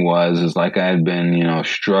biggest thing is like I had been,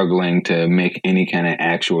 struggling to make any kind of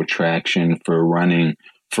actual traction for running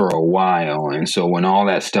for a while. And so when all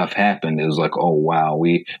that stuff happened, it was like, oh wow,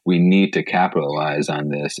 we need to capitalize on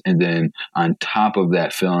this. And then on top of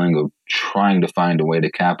that feeling of trying to find a way to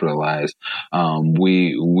capitalize,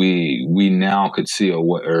 we now could see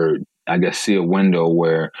see a window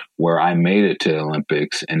where I made it to the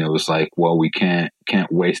Olympics, and it was like, well, we can't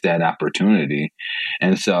waste that opportunity.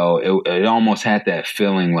 And so it almost had that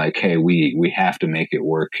feeling like, hey, we have to make it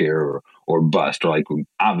work here or bust. Or like,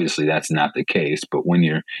 obviously that's not the case, but when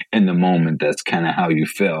you're in the moment, that's kind of how you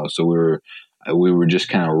feel. So we were just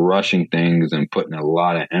kind of rushing things and putting a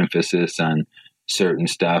lot of emphasis on certain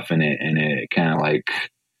stuff, and it kind of like,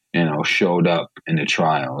 showed up in the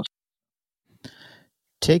trials.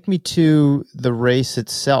 Take me to the race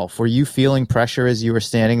itself. Were you feeling pressure as you were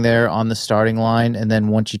standing there on the starting line, and then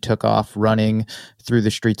once you took off running through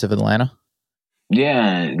the streets of Atlanta?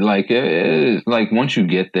 Yeah, like like once you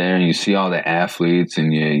get there and you see all the athletes,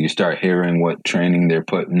 and you start hearing what training they're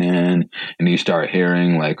putting in, and you start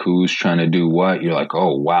hearing like who's trying to do what, you're like,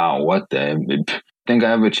 oh wow, what the think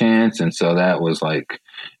I have a chance. And so that was like,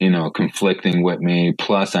 conflicting with me.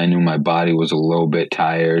 Plus I knew my body was a little bit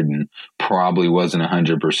tired and probably wasn't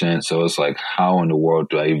 100%. So it's like, how in the world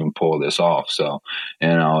do I even pull this off? So,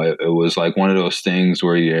 it was like one of those things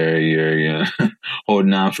where you're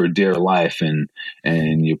holding on for dear life, and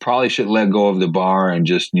you probably should let go of the bar and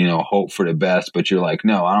just, hope for the best. But you're like,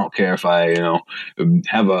 no, I don't care if I,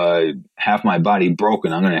 have half my body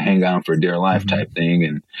broken. I'm going to hang on for dear life type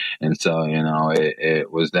thing. And so,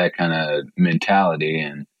 it was that kind of mentality.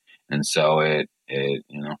 And so it,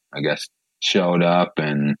 I guess showed up,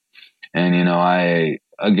 and I,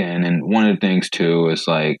 again, and one of the things too is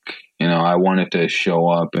like, I wanted to show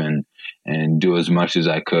up and do as much as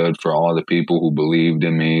I could for all the people who believed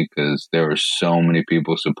in me, because there were so many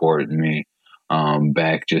people supporting me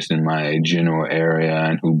back just in my general area,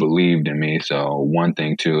 and who believed in me. So one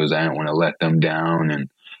thing too is I didn't want to let them down, and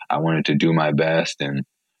I wanted to do my best. And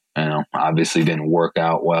obviously didn't work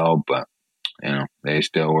out well, but they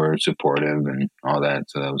still were supportive and all that,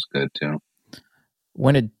 so that was good too.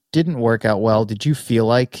 When it didn't work out well, did you feel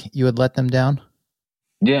like you had let them down?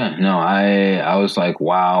 Yeah, no, I was like,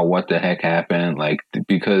 wow, what the heck happened? Like,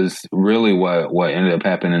 because really what ended up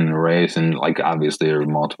happening in the race, and like, obviously there were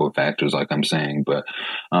multiple factors, like I'm saying, but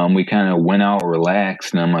we kind of went out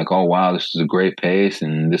relaxed, and I'm like, oh, wow, this is a great pace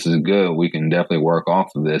and this is good. We can definitely work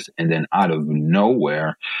off of this. And then out of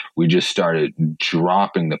nowhere, we just started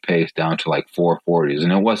dropping the pace down to like 440s.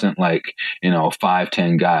 And it wasn't like,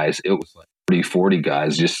 5-10 guys. It was like 40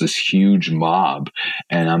 guys, just this huge mob.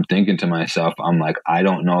 And I'm thinking to myself, I'm like, I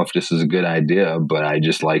don't know if this is a good idea, but I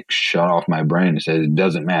just like shut off my brain and said, it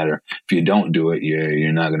doesn't matter. If you don't do it,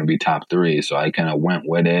 you're not going to be top three. So I kind of went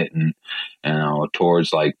with it, and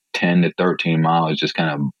towards like 10 to 13 miles, just kind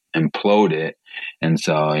of imploded. And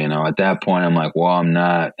so, at that point, I'm like, well, I'm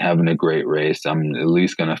not having a great race. I'm at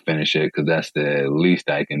least going to finish it, because that's the least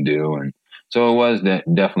I can do. And so it was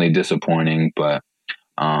definitely disappointing, but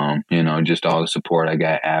just all the support I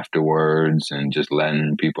got afterwards, and just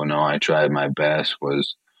letting people know I tried my best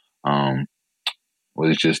was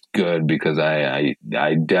just good, because I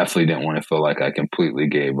definitely didn't want to feel like I completely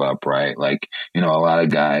gave up, right? Like, a lot of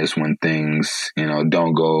guys, when things,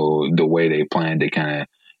 don't go the way they planned, they kind of,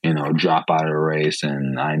 drop out of the race.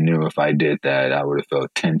 And I knew if I did that, I would have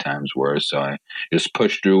felt 10 times worse. So I just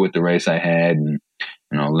pushed through with the race I had, and,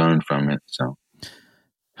 learned from it. So.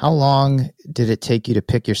 How long did it take you to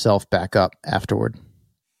pick yourself back up afterward?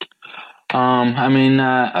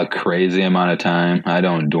 Not a crazy amount of time. I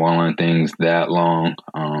don't dwell on things that long.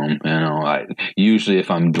 I usually, if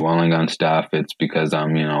I'm dwelling on stuff, it's because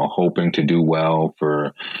I'm, hoping to do well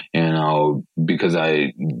for, because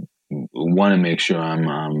I want to make sure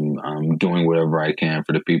I'm doing whatever I can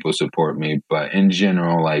for the people who support me. But in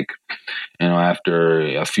general, like,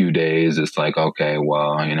 after a few days, it's like, okay,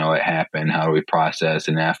 well, it happened. How do we process?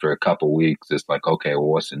 And after a couple weeks, it's like, okay, well,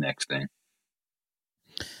 what's the next thing?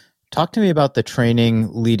 Talk to me about the training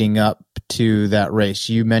leading up to that race.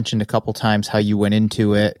 You mentioned a couple times how you went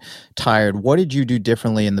into it tired. What did you do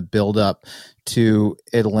differently in the build up to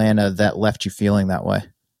Atlanta that left you feeling that way?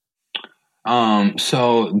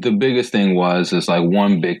 So the biggest thing is like,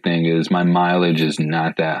 one big thing is my mileage is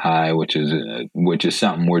not that high, which is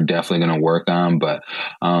something we're definitely going to work on. But,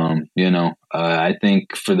 I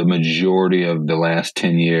think for the majority of the last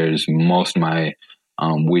 10 years, most of my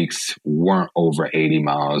weeks weren't over 80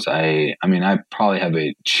 miles. I mean, I probably have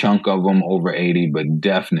a chunk of them over 80, but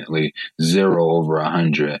definitely zero over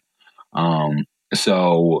 100.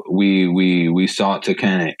 So we sought to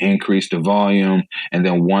kind of increase the volume. And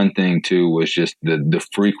then one thing too was just the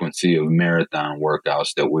frequency of marathon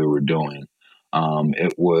workouts that we were doing.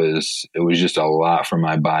 It was just a lot for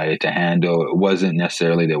my body to handle. It wasn't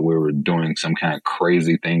necessarily that we were doing some kind of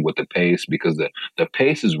crazy thing with the pace, because the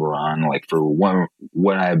paces were on, like, for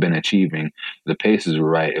what I had been achieving, the paces were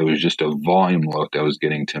right. It was just a volume load that was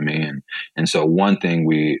getting to me. And so one thing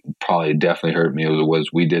we probably definitely hurt me was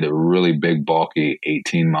we did a really big, bulky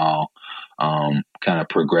 18-mile kind of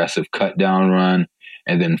progressive cut down run.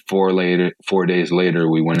 And then 4 days later,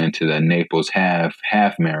 we went into the Naples half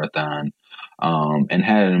marathon. And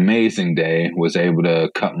had an amazing day, was able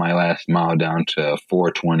to cut my last mile down to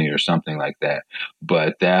 4:20 or something like that.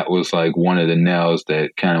 But that was like one of the nails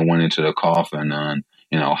that kind of went into the coffin on,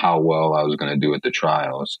 how well I was going to do at the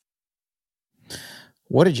trials.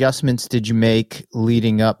 What adjustments did you make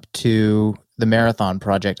leading up to the marathon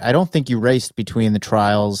project? I don't think you raced between the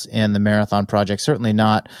trials and the marathon project, certainly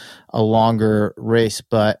not a longer race,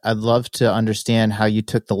 but I'd love to understand how you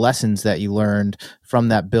took the lessons that you learned from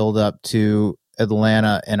that build up to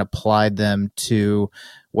Atlanta and applied them to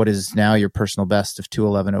what is now your personal best of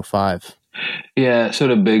 2:11:05. Yeah, so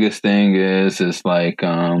the biggest thing is like,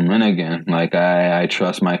 and again, like, I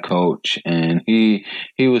trust my coach, and he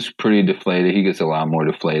was pretty deflated. He gets a lot more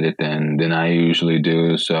deflated than I usually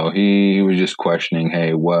do. So he was just questioning,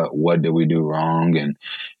 hey, what did we do wrong? And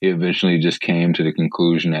he eventually just came to the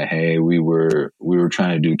conclusion that, hey, we were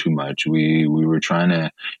trying to do too much. We were trying to,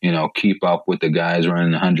 keep up with the guys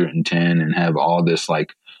running 110 and have all this,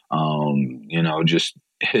 like, just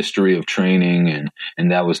history of training,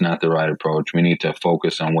 and that was not the right approach. We need to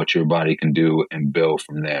focus on what your body can do and build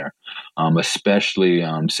from there. Especially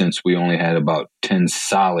since we only had about 10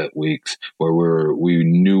 solid weeks where we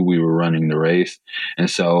knew we were running the race. And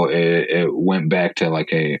so it went back to, like,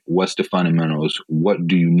 hey, what's the fundamentals? What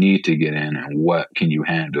do you need to get in, and what can you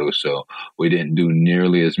handle? So we didn't do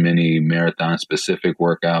nearly as many marathon specific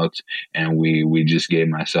workouts, and we just gave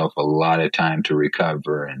myself a lot of time to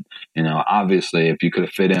recover. And, obviously, if you could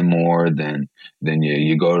have fit in more, then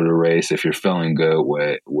you go to the race if you're feeling good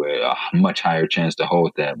with a much higher chance to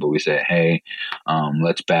hold that. But we said, hey,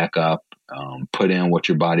 let's back up, put in what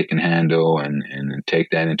your body can handle, and take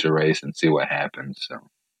that into the race and see what happens. So,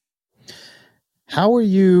 how are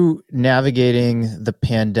you navigating the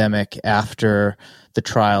pandemic after the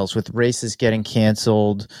trials, with races getting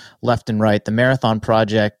canceled left and right? The marathon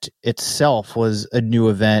project itself was a new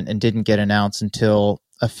event and didn't get announced until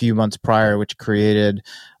a few months prior, which created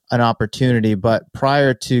an opportunity. But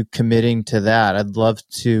prior to committing to that, I'd love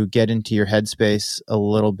to get into your headspace a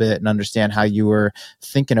little bit and understand how you were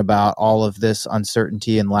thinking about all of this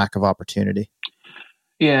uncertainty and lack of opportunity.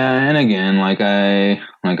 Yeah, and again, like I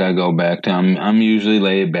go back to, I'm usually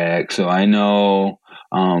laid back, so I know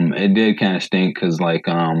it did kind of stink, because, like,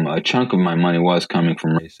 a chunk of my money was coming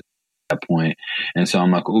from races at that point, and so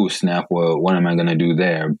I'm like, ooh, snap, well, what am I going to do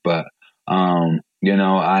there? But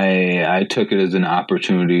I took it as an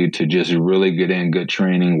opportunity to just really get in good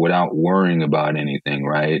training without worrying about anything,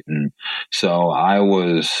 right? And so I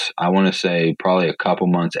want to say, probably a couple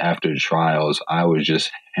months after the trials, I was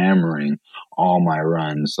just hammering all my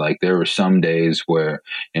runs. Like, there were some days where,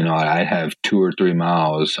 I'd have 2 or 3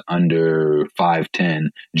 miles under 5:10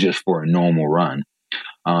 just for a normal run.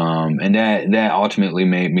 And that ultimately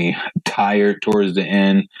made me tired towards the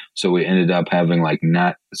end. So we ended up having, like,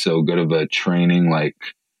 not so good of a training, like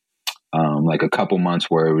a couple months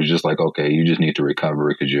where it was just like, okay, you just need to recover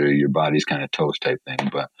because your body's kind of toast type thing.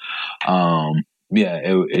 But yeah,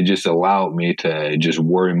 it just allowed me to just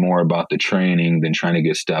worry more about the training than trying to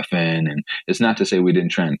get stuff in. And it's not to say we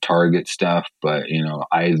didn't try and target stuff, but,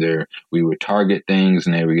 either we would target things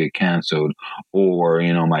and they would get canceled, or,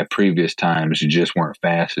 my previous times just weren't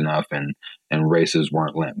fast enough, and races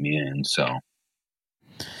weren't letting me in. So.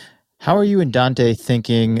 How are you and Dante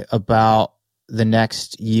thinking about the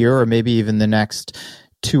next year, or maybe even the next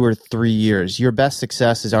 2 or 3 years? Your best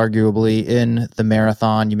success is arguably in the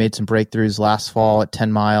marathon. You made some breakthroughs last fall at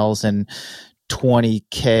 10 miles and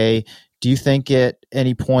 20K. Do you think at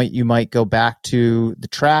any point you might go back to the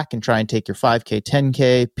track and try and take your 5K,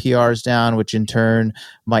 10K PRs down, which in turn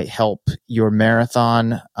might help your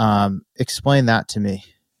marathon? Explain that to me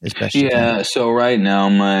as best you can. Yeah, so right now,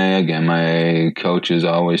 my coach is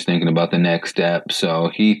always thinking about the next step. So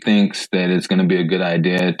he thinks that it's going to be a good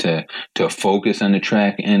idea to focus on the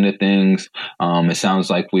track end of things. It sounds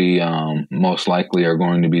like we most likely are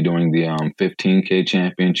going to be doing the 15K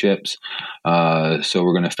championships. So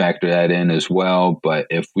we're going to factor that in as well. But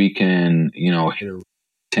if we can, hit a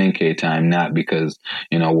 10K time, not because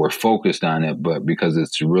we're focused on it, but because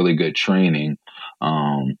it's really good training.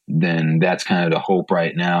 Then that's kind of the hope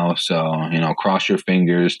right now. So, cross your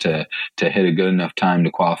fingers to hit a good enough time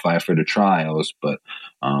to qualify for the trials. But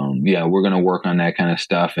we're going to work on that kind of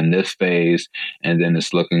stuff in this phase. And then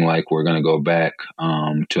it's looking like we're going to go back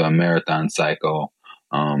to a marathon cycle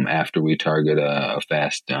after we target a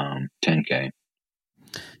fast 10K.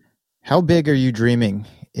 How big are you dreaming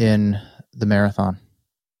in the marathon?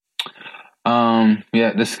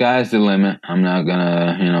 The sky's the limit. I'm not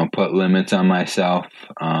gonna, put limits on myself.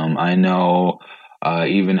 I know,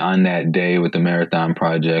 even on that day with the marathon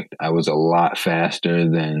project, I was a lot faster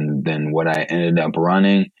than what I ended up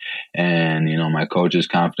running. And, my coach is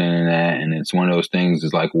confident in that. And it's one of those things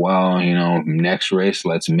is like, well, next race,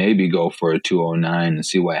 let's maybe go for a 2:09 and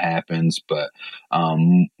see what happens. But,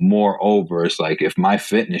 moreover, it's like if my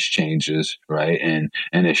fitness changes, right, and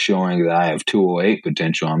it's showing that I have 2:08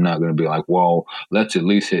 potential, I'm not going to be like, well, let's at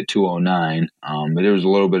least hit 2:09. But there was a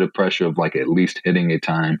little bit of pressure of like at least hitting a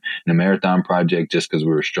time in the marathon project just because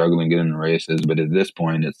we were struggling getting the races. But at this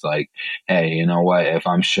point, it's like, hey, you know what? If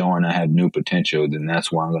I'm showing I have new potential, then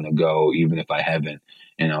that's where I'm going to go, even if I haven't,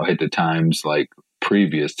 hit the times like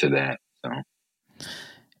previous to that. So.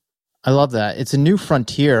 I love that. It's a new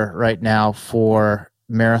frontier right now for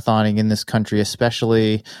marathoning in this country,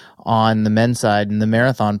 especially on the men's side. And the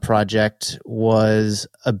marathon project was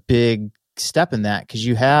a big step in that because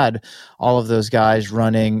you had all of those guys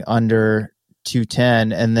running under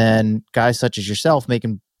 2:10 and then guys such as yourself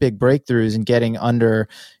making big breakthroughs and getting under,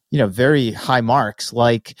 very high marks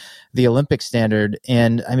like the Olympic standard.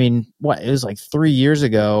 And I mean, it was like 3 years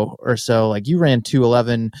ago or so, like you ran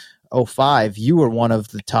 2:11.05. You were one of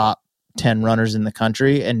the top 10 runners in the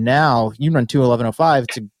country. And now you run 2:11.05.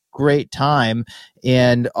 It's a great time.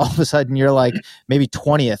 And all of a sudden you're like maybe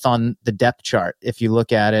 20th on the depth chart if you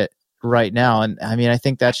look at it right now. And I mean, I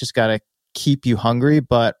think that's just got to keep you hungry,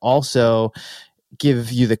 but also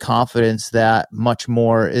give you the confidence that much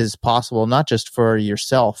more is possible, not just for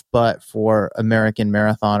yourself, but for American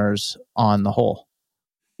marathoners on the whole.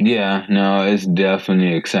 Yeah, no, it's definitely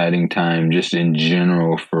an exciting time just in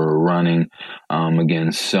general for running.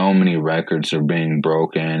 Again, so many records are being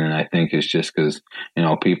broken, and I think it's just because,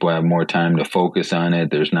 people have more time to focus on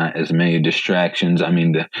it. There's not as many distractions. I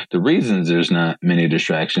mean, the reasons there's not many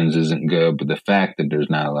distractions isn't good, but the fact that there's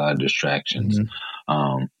not a lot of distractions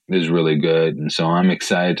is really good. And so I'm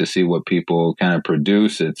excited to see what people kind of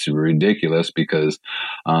produce. It's ridiculous because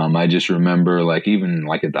I just remember like even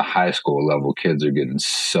like at the high school level, kids are getting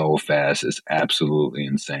so fast. It's absolutely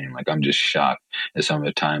insane. Like I'm just shocked at some of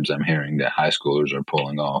the times I'm hearing that high schoolers are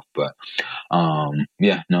pulling off. But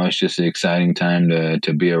it's just an exciting time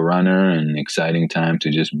to be a runner and an exciting time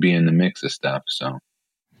to just be in the mix of stuff. So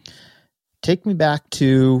take me back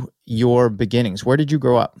to your beginnings. Where did you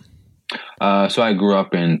grow up? So I grew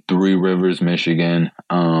up in Three Rivers, Michigan.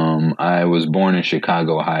 I was born in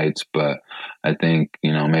Chicago Heights, but I think,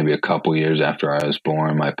 maybe a couple years after I was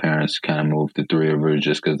born, my parents kind of moved to Three Rivers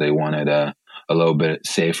just because they wanted a little bit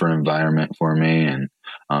safer environment for me and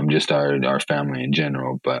just our family in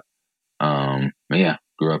general. But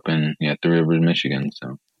grew up in Three Rivers, Michigan.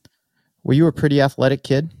 So, were you a pretty athletic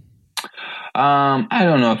kid? I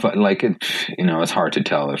don't know if it's hard to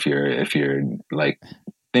tell if you're like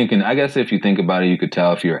thinking. I guess if you think about it, you could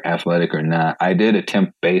tell if you're athletic or not. I did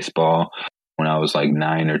attempt baseball when I was like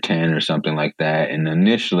 9 or 10 or something like that. And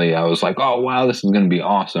initially I was like, oh, wow, this is going to be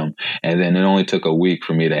awesome. And then it only took a week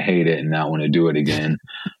for me to hate it and not want to do it again.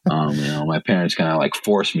 My parents kind of like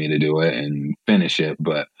forced me to do it and finish it,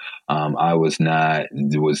 but it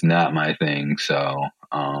was not my thing. So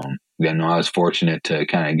Yeah, no, I was fortunate to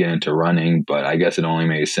kind of get into running, but I guess it only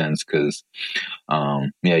made sense because,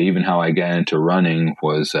 yeah, even how I got into running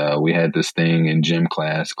was we had this thing in gym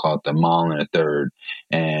class called the mile and a third,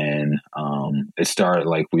 and it started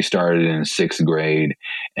like we started in sixth grade,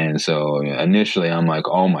 and so initially I'm like,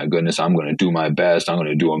 oh my goodness, I'm going to do my best, I'm going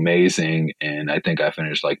to do amazing, and I think I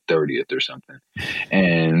finished like 30th or something,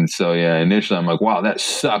 and so yeah, initially I'm like, wow, that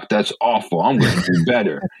sucked, that's awful, I'm going to do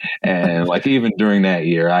better. And like even during that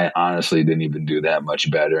year, I honestly didn't even do that much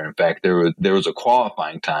better. In fact, there was a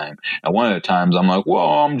qualifying time, and one of the times I'm like,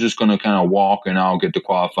 well, I'm just going to kind of walk and I'll get the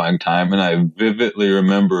qualifying time. And I vividly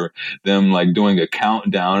remember them like doing a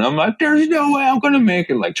countdown. And I'm like, there's no way I'm going to make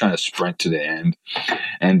it, like trying to sprint to the end.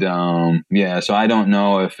 And yeah, so I don't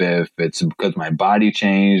know if it's because my body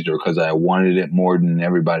changed or because I wanted it more than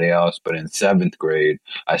everybody else. But in seventh grade,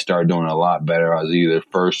 I started doing a lot better. I was either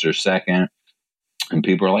first or second. And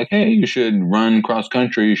people are like, hey, you should run cross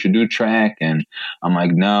country. You should do track. And I'm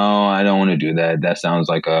like, no, I don't want to do that. That sounds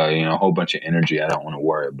like a whole bunch of energy I don't want to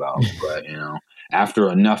worry about. But, after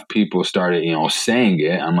enough people started, saying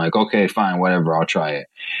it, I'm like, okay, fine, whatever, I'll try it.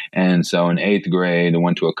 And so in eighth grade, I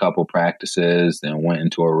went to a couple practices, then went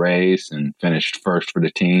into a race and finished first for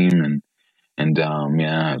the team. And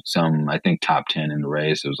yeah, some, I think top 10 in the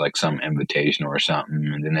race. It was like some invitation or something.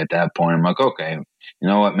 And then at that point, I'm like, okay, you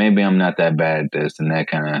know what? Maybe I'm not that bad at this. And that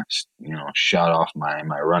kind of, shot off my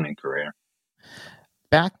running career.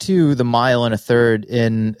 Back to the mile and a third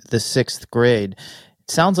in the sixth grade.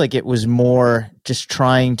 It sounds like it was more just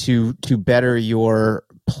trying to better your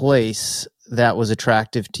place that was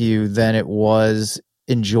attractive to you than it was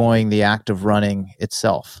enjoying the act of running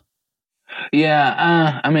itself.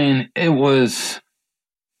 Yeah, I mean, it was,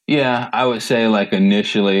 yeah, I would say like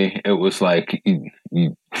initially it was like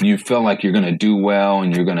you feel like you're going to do well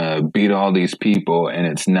and you're going to beat all these people, and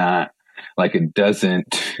it's not like it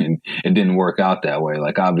didn't work out that way.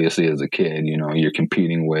 Like obviously as a kid, you're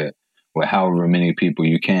competing with however many people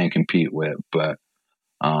you can compete with. But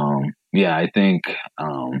yeah, I think,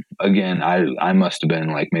 again, I must have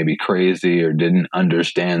been like maybe crazy or didn't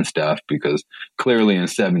understand stuff, because clearly in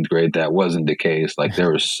seventh grade, that wasn't the case. Like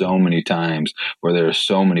there were so many times where there were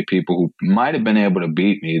so many people who might have been able to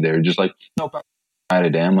beat me. They're just like, nope, I tried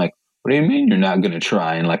today. I'm like, what do you mean you're not going to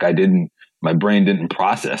try? And like, my brain didn't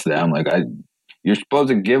process that. I'm like, you're supposed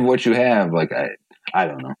to give what you have. Like, I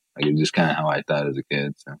don't know. Like it's just kind of how I thought as a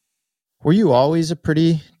kid. So. Were you always a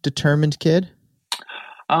pretty determined kid?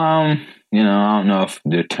 I don't know if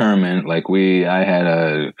determined, like me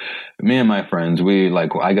and my friends,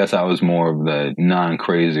 I guess I was more of the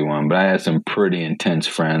non-crazy one, but I had some pretty intense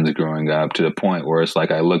friends growing up, to the point where it's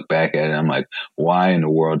like, I look back at it, I'm like, why in the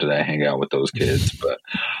world did I hang out with those kids? But,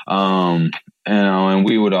 and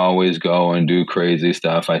we would always go and do crazy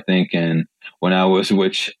stuff. I think when I was,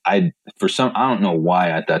 I don't know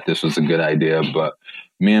why I thought this was a good idea, but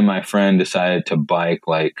me and my friend decided to bike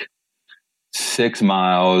like 6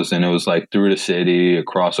 miles, and it was like through the city,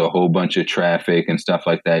 across a whole bunch of traffic and stuff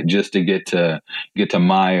like that, just to get to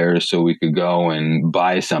Myers so we could go and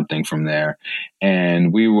buy something from there. And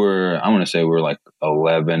I want to say we were like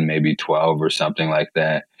 11, maybe 12 or something like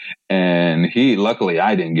that. And luckily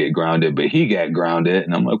I didn't get grounded, but he got grounded.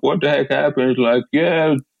 And I'm like, what the heck happened? He's like,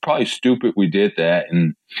 yeah, probably stupid we did that.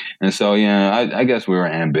 And so, yeah, I guess we were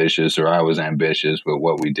ambitious, or I was ambitious with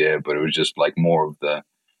what we did, but it was just like more of the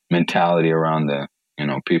mentality around the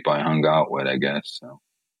people I hung out with, I guess. So,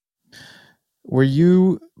 were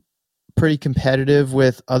you pretty competitive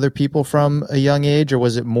with other people from a young age, or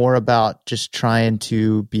was it more about just trying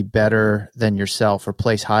to be better than yourself or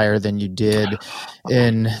place higher than you did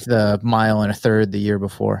in the mile and a third the year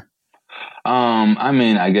before? I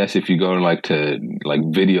mean, I guess if you go to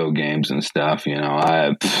video games and stuff,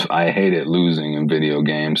 I hated losing in video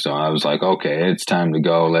games. So I was like, okay, it's time to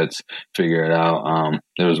go. Let's figure it out.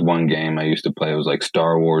 There was one game I used to play. It was like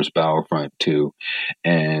Star Wars Battlefront 2.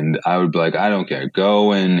 And I would be like, I don't care.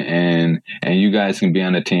 Go and you guys can be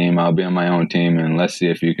on a team. I'll be on my own team, and let's see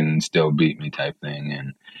if you can still beat me type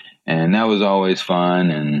thing. And that was always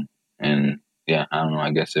fun. And yeah, I don't know.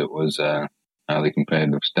 I guess it was highly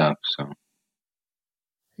competitive stuff. So.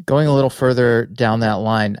 Going a little further down that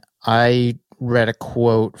line, I read a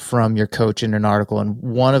quote from your coach in an article, and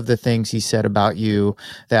one of the things he said about you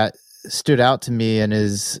that stood out to me and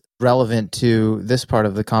is relevant to this part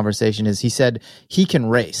of the conversation is he said he can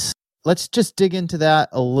race. Let's just dig into that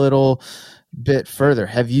a little bit further.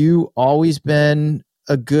 Have you always been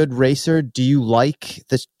a good racer? Do you like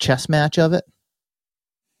the chess match of it?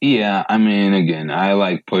 Yeah, I mean, again, I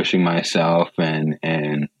like pushing myself,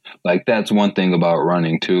 and like that's one thing about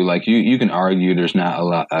running too. Like you can argue there's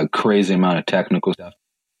not a crazy amount of technical stuff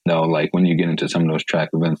No, like when you get into some of those track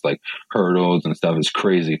events, like hurdles and stuff, it's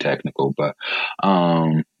crazy technical. But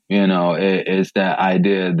it's that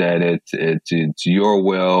idea that it's your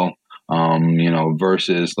will,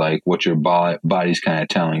 versus like what your body's kind of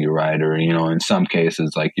telling you, right? Or in some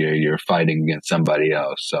cases, like you're fighting against somebody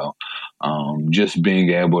else. So just being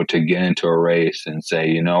able to get into a race and say,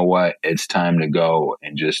 you know what, it's time to go,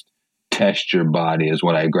 and just test your body is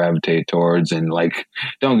what I gravitate towards. And like,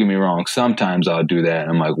 don't get me wrong, sometimes I'll do that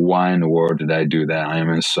and I'm like, why in the world did I do that? I am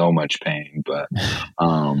in so much pain. But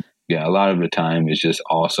yeah, a lot of the time it's just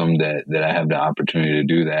awesome that I have the opportunity to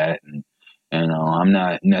do that. And I'm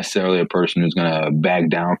not necessarily a person who's going to back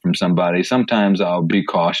down from somebody. Sometimes I'll be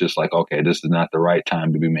cautious, like, okay, this is not the right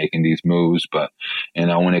time to be making these moves. But,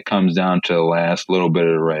 when it comes down to the last little bit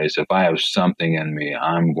of the race, if I have something in me,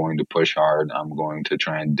 I'm going to push hard. I'm going to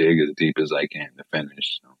try and dig as deep as I can to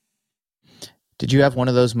finish. So. Did you have one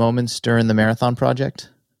of those moments during the marathon project?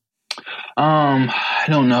 I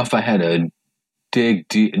don't know if I had a dig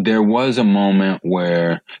deep. There was a moment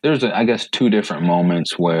where there's, I guess, two different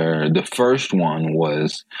moments where the first one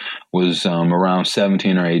was around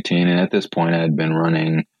 17 or 18. And at this point I had been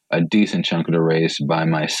running a decent chunk of the race by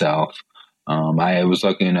myself. I was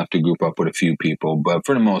lucky enough to group up with a few people, but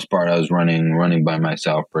for the most part, I was running by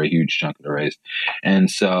myself for a huge chunk of the race.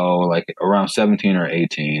 And so like around 17 or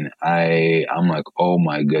 18, I'm like, oh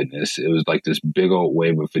my goodness, it was like this big old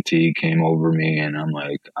wave of fatigue came over me. And I'm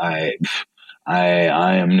like, I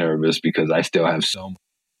am nervous because I still have so much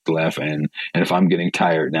left, and if I'm getting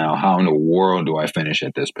tired now, how in the world do I finish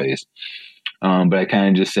at this pace? But I kind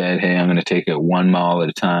of just said, hey, I'm going to take it 1 mile at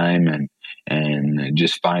a time and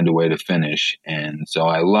just find a way to finish. And so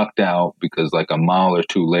I lucked out because like a mile or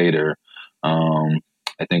two later,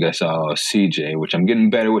 I think I saw CJ, which I'm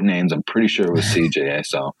getting better with names. I'm pretty sure it was CJ I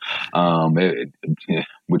saw,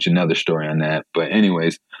 which another story on that. But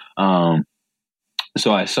anyways,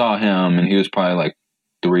 so I saw him, and he was probably like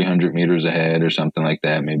 300 meters ahead or something like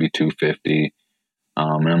that, maybe 250.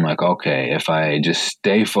 And I'm like, okay, if I just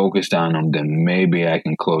stay focused on him, then maybe I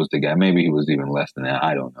can close the gap. Maybe he was even less than that.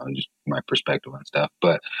 I don't know, just my perspective on stuff.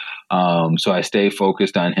 But so I stayed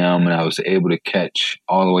focused on him, and I was able to catch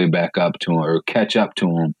all the way back up to him, or catch up to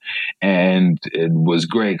him. And it was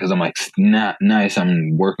great because I'm like, nice.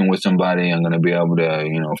 I'm working with somebody. I'm going to be able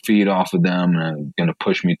to, feed off of them, and I'm going to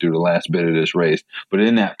push me through the last bit of this race. But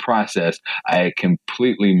in that process, I had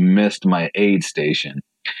completely missed my aid station.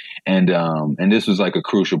 And this was like a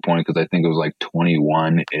crucial point because I think it was like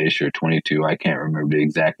 21-ish or 22. I can't remember the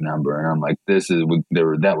exact number. And I'm like,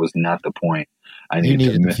 that was not the point. You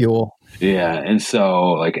needed the fuel. Yeah. And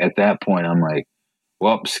so like at that point, I'm like,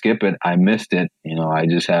 well, skip it. I missed it. I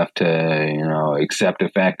just have to, accept the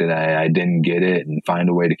fact that I didn't get it and find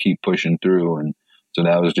a way to keep pushing through. And so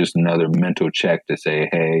that was just another mental check to say,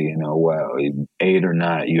 hey, well, aid or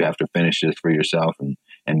not, you have to finish this for yourself and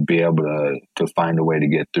be able to find a way to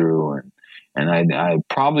get through. And I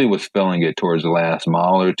probably was feeling it towards the last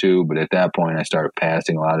mile or two, but at that point I started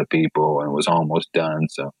passing a lot of people and was almost done.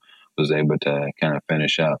 So was able to kind of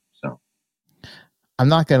finish up. So I'm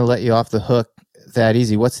not going to let you off the hook that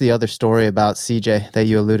easy. What's the other story about CJ that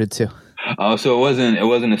you alluded to? Oh, so it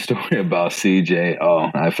wasn't a story about CJ. Oh,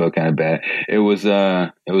 I felt kind of bad. It was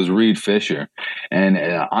Reed Fisher, and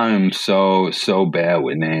I'm so bad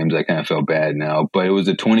with names. I kind of feel bad now, but it was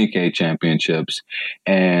the 20K championships,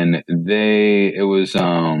 and it was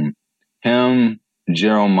him,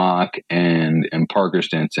 Gerald Mock, and Parker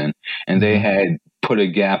Stinson, and they had put a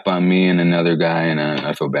gap on me and another guy, and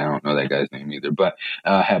I feel bad. I don't know that guy's name either, but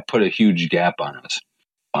had put a huge gap on us.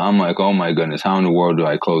 I'm like, oh my goodness, how in the world do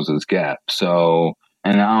I close this gap? So,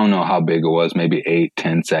 and I don't know how big it was, maybe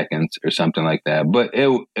 8-10 seconds or something like that. But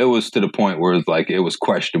it was to the point where it's like, it was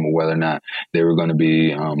questionable whether or not they were going to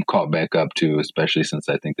be caught back up to, especially since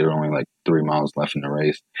I think there were only like 3 miles left in the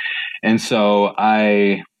race. And so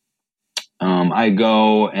I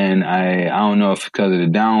go, and I don't know if because of the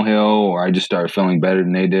downhill or I just started feeling better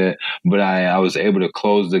than they did, but I was able to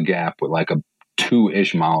close the gap with like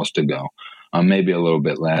 2-ish miles to go. Maybe a little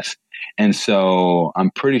bit less. And so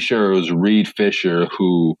I'm pretty sure it was Reed Fisher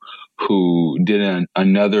who did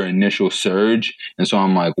another initial surge. And so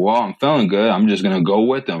I'm like, well, I'm feeling good. I'm just going to go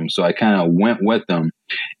with them. So I kind of went with them.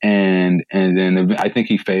 And then I think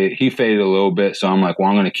he faded a little bit. So I'm like, well,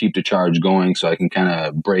 I'm going to keep the charge going so I can kind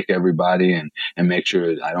of break everybody and make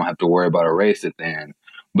sure I don't have to worry about a race at the end.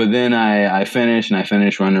 But then I finished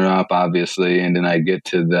runner up, obviously. And then I get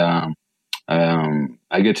to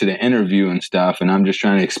I get to the interview and stuff, and I'm just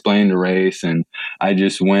trying to explain the race, and I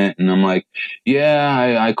just went and I'm like,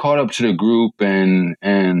 yeah, I caught up to the group, and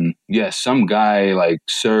yeah, some guy like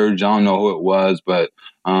Serge, I don't know who it was, but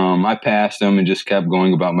I passed him and just kept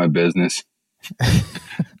going about my business.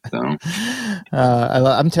 So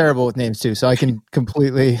I'm terrible with names too, so I can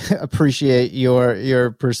completely appreciate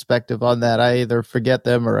your perspective on that. I either forget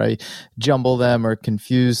them or I jumble them or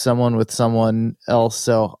confuse someone with someone else.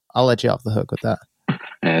 So I'll let you off the hook with that.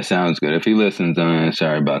 yeah, sounds good. If he listens,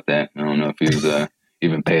 sorry about that. I don't know if he was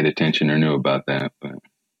even paid attention or knew about that, but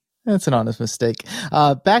that's an honest mistake.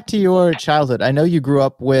 Back to your childhood. I know you grew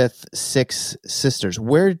up with 6 sisters.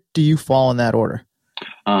 Where do you fall in that order?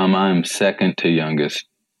 I'm second to youngest.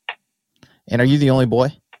 And are you the only boy?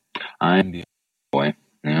 I'm the only boy.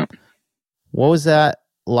 Yeah. What was that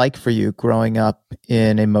like for you growing up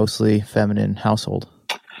in a mostly feminine household?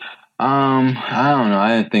 I don't know.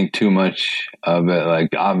 I didn't think too much of it.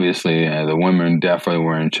 Like, obviously, the women definitely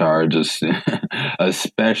were in charge,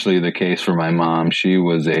 especially the case for my mom. She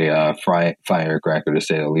was a firecracker, to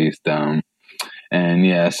say the least. And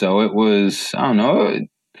yeah, so it was, I don't know,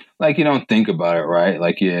 like, you don't think about it, right?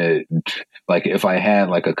 Like, yeah, like if I had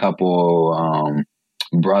like a couple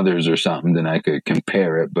brothers or something, then I could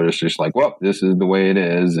compare it. But it's just like, well, this is the way it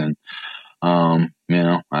is. And you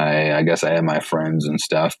know, I guess I had my friends and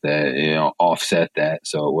stuff that, you know, offset that.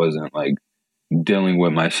 So it wasn't like dealing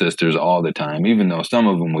with my sisters all the time, even though some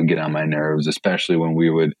of them would get on my nerves, especially when we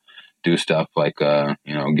would do stuff like,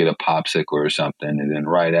 you know, get a popsicle or something. And then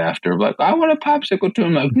right after, like, I want a popsicle too.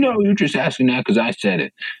 I'm like, no, you're just asking that because I said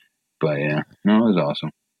it. But yeah, no, it was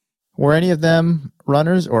awesome. Were any of them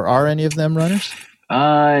runners, or are any of them runners?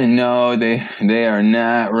 No, they are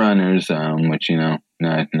not runners. Which, you know,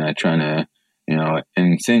 not trying to, you know,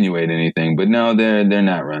 insinuate anything, but no, they're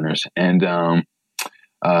not runners. And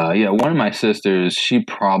yeah, one of my sisters, she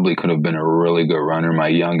probably could have been a really good runner. My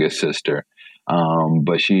youngest sister,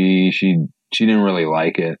 but she didn't really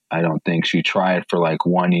like it. I don't think. She tried for like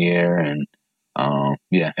 1 year, and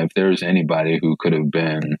yeah, if there's anybody who could have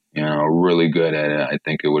been, you know, really good at it, I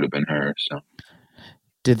think it would have been her. So,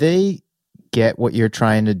 did they get what you're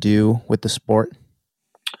trying to do with the sport?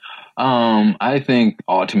 I think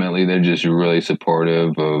ultimately they're just really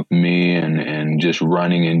supportive of me and just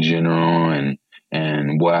running in general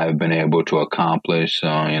and what I've been able to accomplish.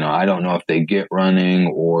 So, you know, I don't know if they get running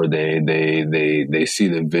or they see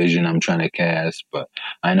the vision I'm trying to cast, but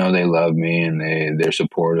I know they love me and they're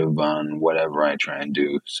supportive on whatever I try and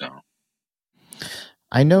do. So,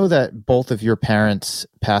 I know that both of your parents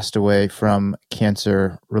passed away from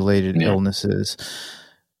cancer-related illnesses.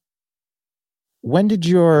 When did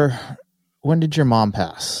your mom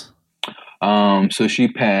pass? So she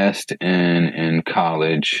passed in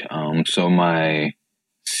college. So my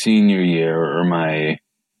senior year or my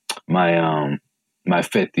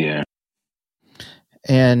 5th year.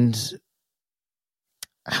 And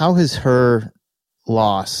how has her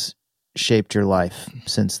loss shaped your life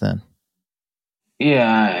since then?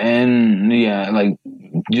 Yeah, and yeah, like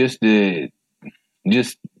just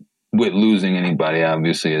with losing anybody,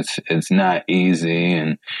 obviously it's not easy,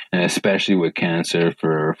 and especially with cancer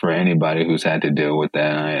for anybody who's had to deal with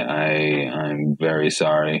that. I'm very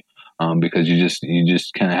sorry, because you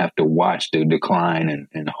just kind of have to watch the decline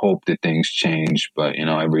and hope that things change. But you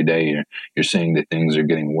know, every day you're seeing that things are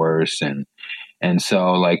getting worse, and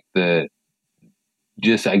so like I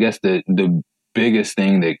guess the biggest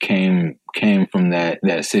thing that came from that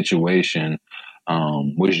situation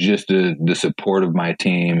was just the support of my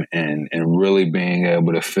team and really being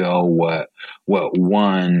able to feel what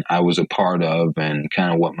one I was a part of and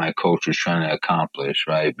kind of what my coach was trying to accomplish,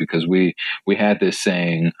 right? Because we had this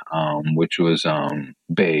saying, which was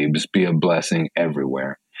babes, be a blessing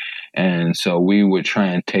everywhere. And so we would try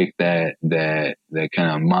and take that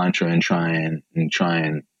kind of mantra and try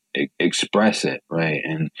and express it, right,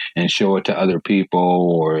 and show it to other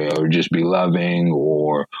people, or just be loving,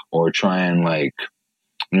 or try and, like,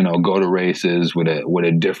 you know, go to races with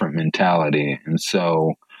a different mentality. And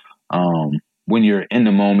so when you're in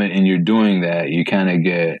the moment and you're doing that, you kind of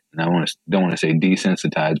get, and don't want to say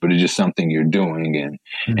desensitized, but it's just something you're doing,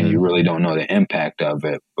 and you really don't know the impact of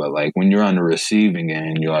it. But like when you're on the receiving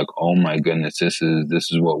end, you're like, oh my goodness, this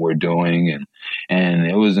is what we're doing, and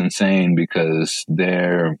it was insane because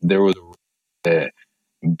there was that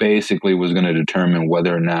basically was going to determine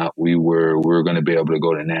whether or not we were going to be able to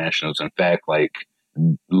go to nationals. In fact, like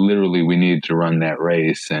literally, we needed to run that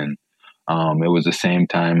race, and it was the same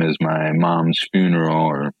time as my mom's funeral,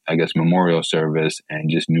 or I guess memorial service, and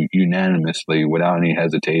just unanimously, without any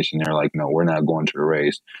hesitation, they're like, "No, we're not going to the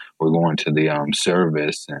race. We're going to the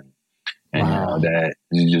service." And And, Wow. that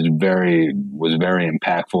was very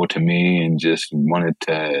impactful to me, and just wanted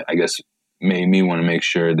to, I guess, made me want to make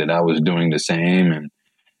sure that I was doing the same,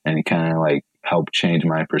 and kind of like help change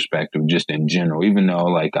my perspective just in general. Even though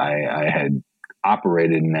like I had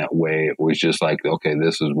operated in that way, it was just like, okay,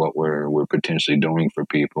 this is what we're potentially doing for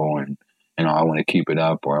people, and I want to keep it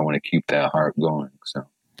up, or I want to keep that heart going. So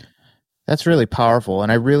That's really powerful,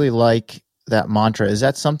 and I really like that mantra. Is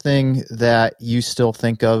that something that you still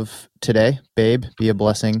think of today? Babe, be a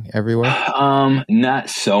blessing everywhere? Not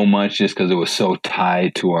so much, just because it was so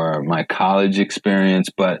tied to my college experience,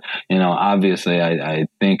 but obviously, I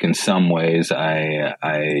think in some ways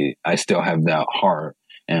I still have that heart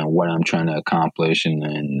and what I'm trying to accomplish, and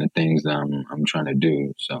the things that I'm trying to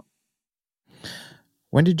do. So,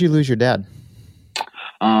 when did you lose your dad?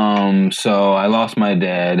 So I lost my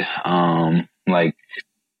dad, like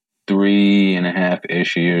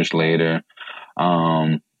 3.5-ish years later.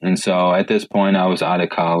 And so at this point I was out of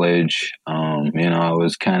college. I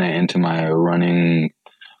was kind of into my running,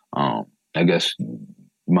 I guess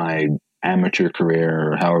my amateur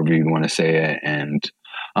career, or however you want to say it. And,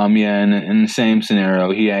 yeah, in the same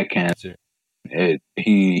scenario, he had cancer.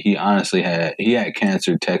 He honestly had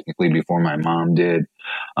cancer technically before my mom did.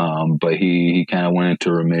 But he kind of went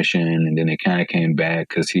into remission, and then it kind of came back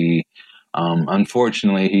because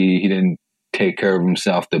unfortunately he didn't take care of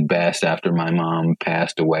himself the best after my mom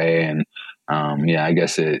passed away. And, yeah, I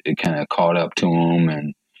guess it kind of caught up to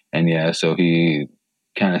him, and yeah, so he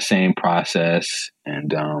kind of same process.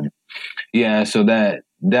 And, yeah, so that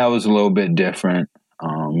was a little bit different.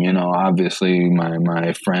 Obviously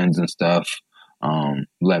my friends and stuff,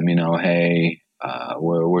 let me know, hey,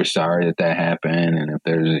 we're sorry that happened, and if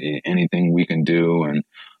there's anything we can do. And,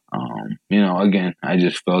 again, I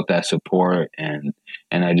just felt that support, and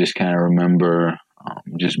I just kind of remember,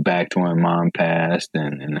 just back to when mom passed,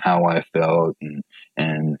 and how I felt,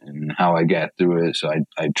 and how I got through it. So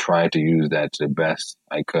I tried to use that to the best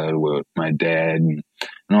I could with my dad. And,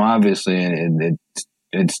 obviously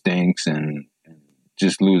it stinks, and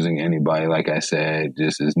just losing anybody, like I said,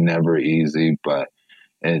 just is never easy, but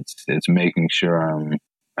it's making sure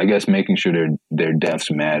making sure their deaths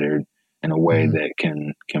mattered in a way that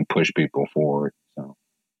can push people forward. So,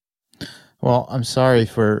 Well, I'm sorry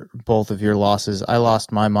for both of your losses. I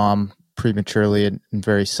lost my mom prematurely and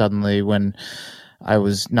very suddenly when I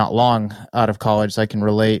was not long out of college. So I can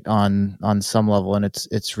relate on some level, and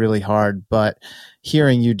it's really hard. But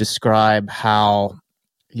hearing you describe how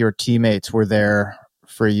your teammates were there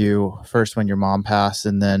for you, first when your mom passed,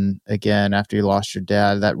 and then again after you lost your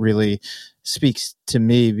dad, that really speaks to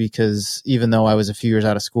me, because even though I was a few years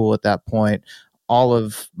out of school at that point, all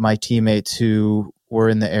of my teammates who were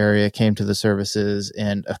in the area came to the services,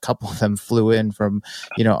 and a couple of them flew in from,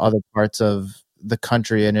 other parts of the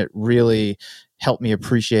country. And it really helped me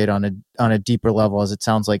appreciate on a deeper level, as it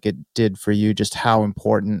sounds like it did for you, just how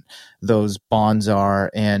important those bonds are,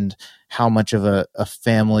 and how much of a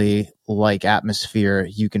family-like atmosphere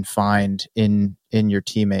you can find in your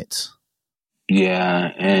teammates.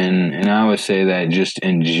 Yeah, and I would say that just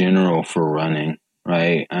in general for running,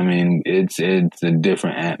 right? I mean, it's a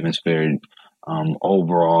different atmosphere,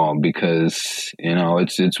 overall, because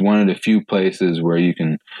it's one of the few places where you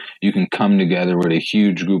can come together with a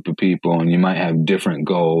huge group of people, and you might have different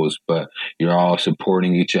goals, but you're all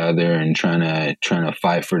supporting each other and trying to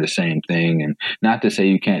fight for the same thing. And not to say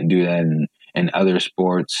you can't do that in other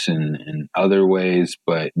sports and in other ways,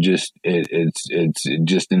 but just it's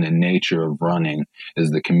just in the nature of running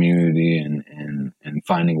is the community, and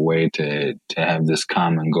finding a way to have this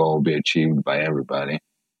common goal be achieved by everybody.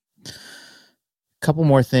 Couple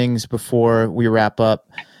more things before we wrap up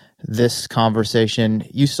this conversation.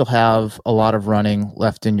 You still have a lot of running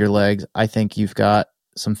left in your legs. I think you've got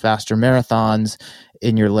some faster marathons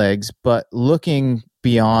in your legs, but looking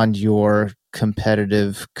beyond your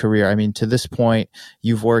competitive career, I mean, to this point,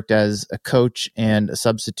 you've worked as a coach and a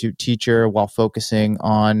substitute teacher while focusing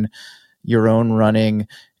on your own running.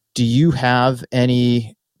 Do you have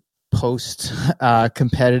any post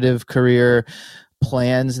competitive career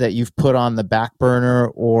plans that you've put on the back burner,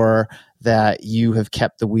 or that you have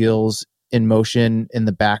kept the wheels in motion in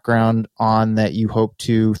the background on, that you hope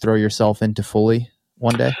to throw yourself into fully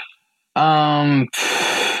one day?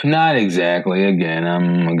 Not exactly. Again,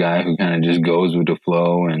 I'm a guy who kind of just goes with the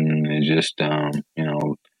flow, and is just,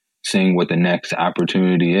 seeing what the next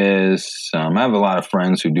opportunity is. I have a lot of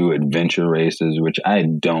friends who do adventure races, which I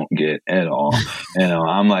don't get at all.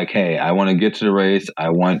 I'm like, hey, I want to get to the race. I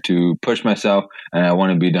want to push myself and I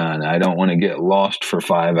want to be done. I don't want to get lost for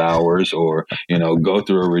 5 hours or, go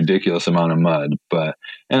through a ridiculous amount of mud. But,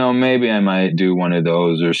 maybe I might do one of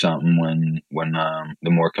those or something when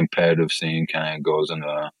the more competitive scene kind of goes on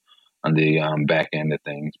the back end of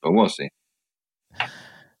things. But we'll see.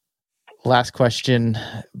 Last question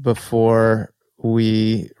before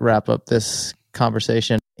we wrap up this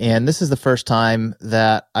conversation. And this is the first time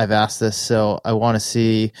that I've asked this, so I want to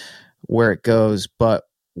see where it goes. But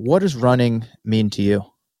what does running mean to you?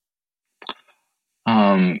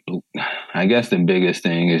 I guess the biggest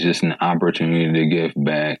thing is just an opportunity to give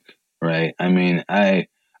back, right? I mean, I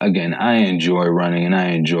enjoy running and I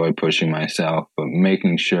enjoy pushing myself, but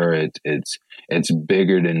making sure it's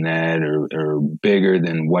bigger than that or bigger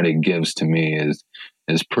than what it gives to me is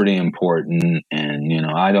pretty important. And,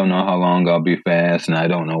 I don't know how long I'll be fast and I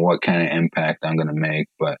don't know what kind of impact I'm going to make,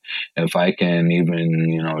 but if I can even,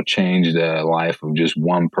 change the life of just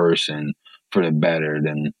one person for the better,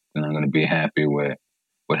 then I'm going to be happy with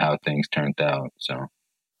how things turned out. So.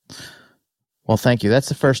 Well, thank you. That's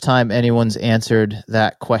the first time anyone's answered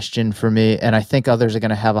that question for me, and I think others are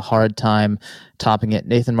going to have a hard time topping it.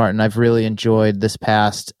 Nathan Martin, I've really enjoyed this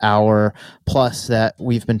past hour plus that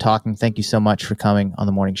we've been talking. Thank you so much for coming on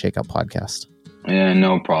the Morning Shakeout podcast. Yeah,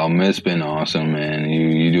 no problem. It's been awesome, man.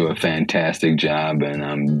 You do a fantastic job, and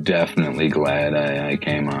I'm definitely glad I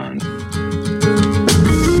came on.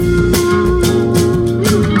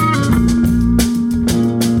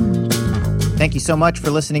 Thank you so much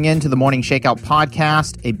for listening in to the Morning Shakeout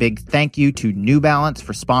podcast. A big thank you to New Balance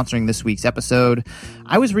for sponsoring this week's episode.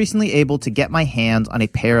 I was recently able to get my hands on a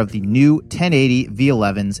pair of the new 1080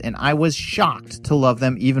 V11s, and I was shocked to love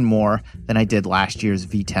them even more than I did last year's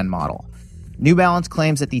V10 model. New Balance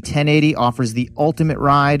claims that the 1080 offers the ultimate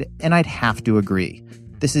ride, and I'd have to agree.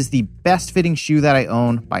 This is the best fitting shoe that I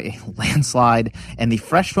own by a landslide, and the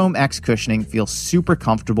Fresh Foam X cushioning feels super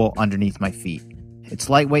comfortable underneath my feet. It's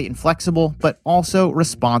lightweight and flexible, but also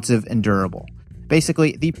responsive and durable.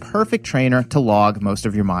 Basically, the perfect trainer to log most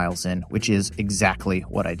of your miles in, which is exactly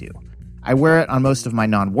what I do. I wear it on most of my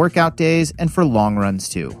non-workout days and for long runs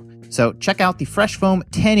too. So check out the Fresh Foam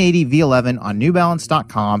 1080 V11 on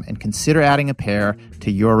NewBalance.com and consider adding a pair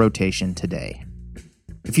to your rotation today.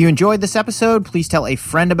 If you enjoyed this episode, please tell a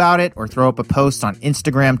friend about it or throw up a post on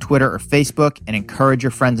Instagram, Twitter, or Facebook and encourage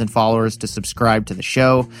your friends and followers to subscribe to the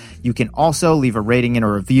show. You can also leave a rating and a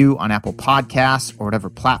review on Apple Podcasts or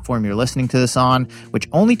whatever platform you're listening to this on, which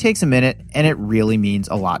only takes a minute and it really means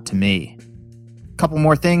a lot to me. Couple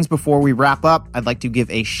more things before we wrap up. I'd like to give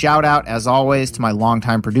a shout out, as always, to my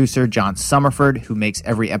longtime producer, John Summerford, who makes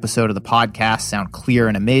every episode of the podcast sound clear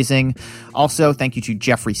and amazing. Also, thank you to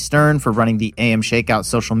Jeffrey Stern for running the AM Shakeout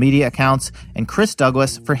social media accounts, and Chris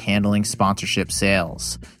Douglas for handling sponsorship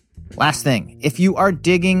sales. Last thing, if you are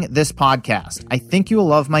digging this podcast, I think you will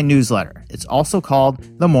love my newsletter. It's also called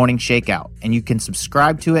The Morning Shakeout, and you can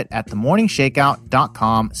subscribe to it at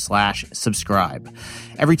themorningshakeout.com/subscribe.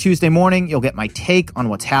 Every Tuesday morning, you'll get my take on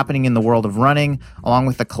what's happening in the world of running, along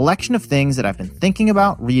with a collection of things that I've been thinking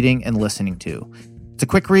about, reading, and listening to. It's a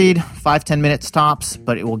quick read, 5-10 minutes tops,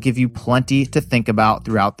 but it will give you plenty to think about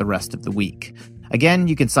throughout the rest of the week. Again,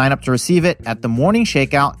 you can sign up to receive it at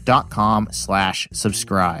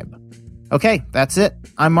themorningshakeout.com/subscribe. Okay, that's it.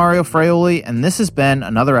 I'm Mario Fraioli, and this has been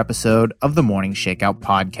another episode of the Morning Shakeout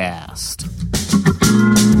podcast.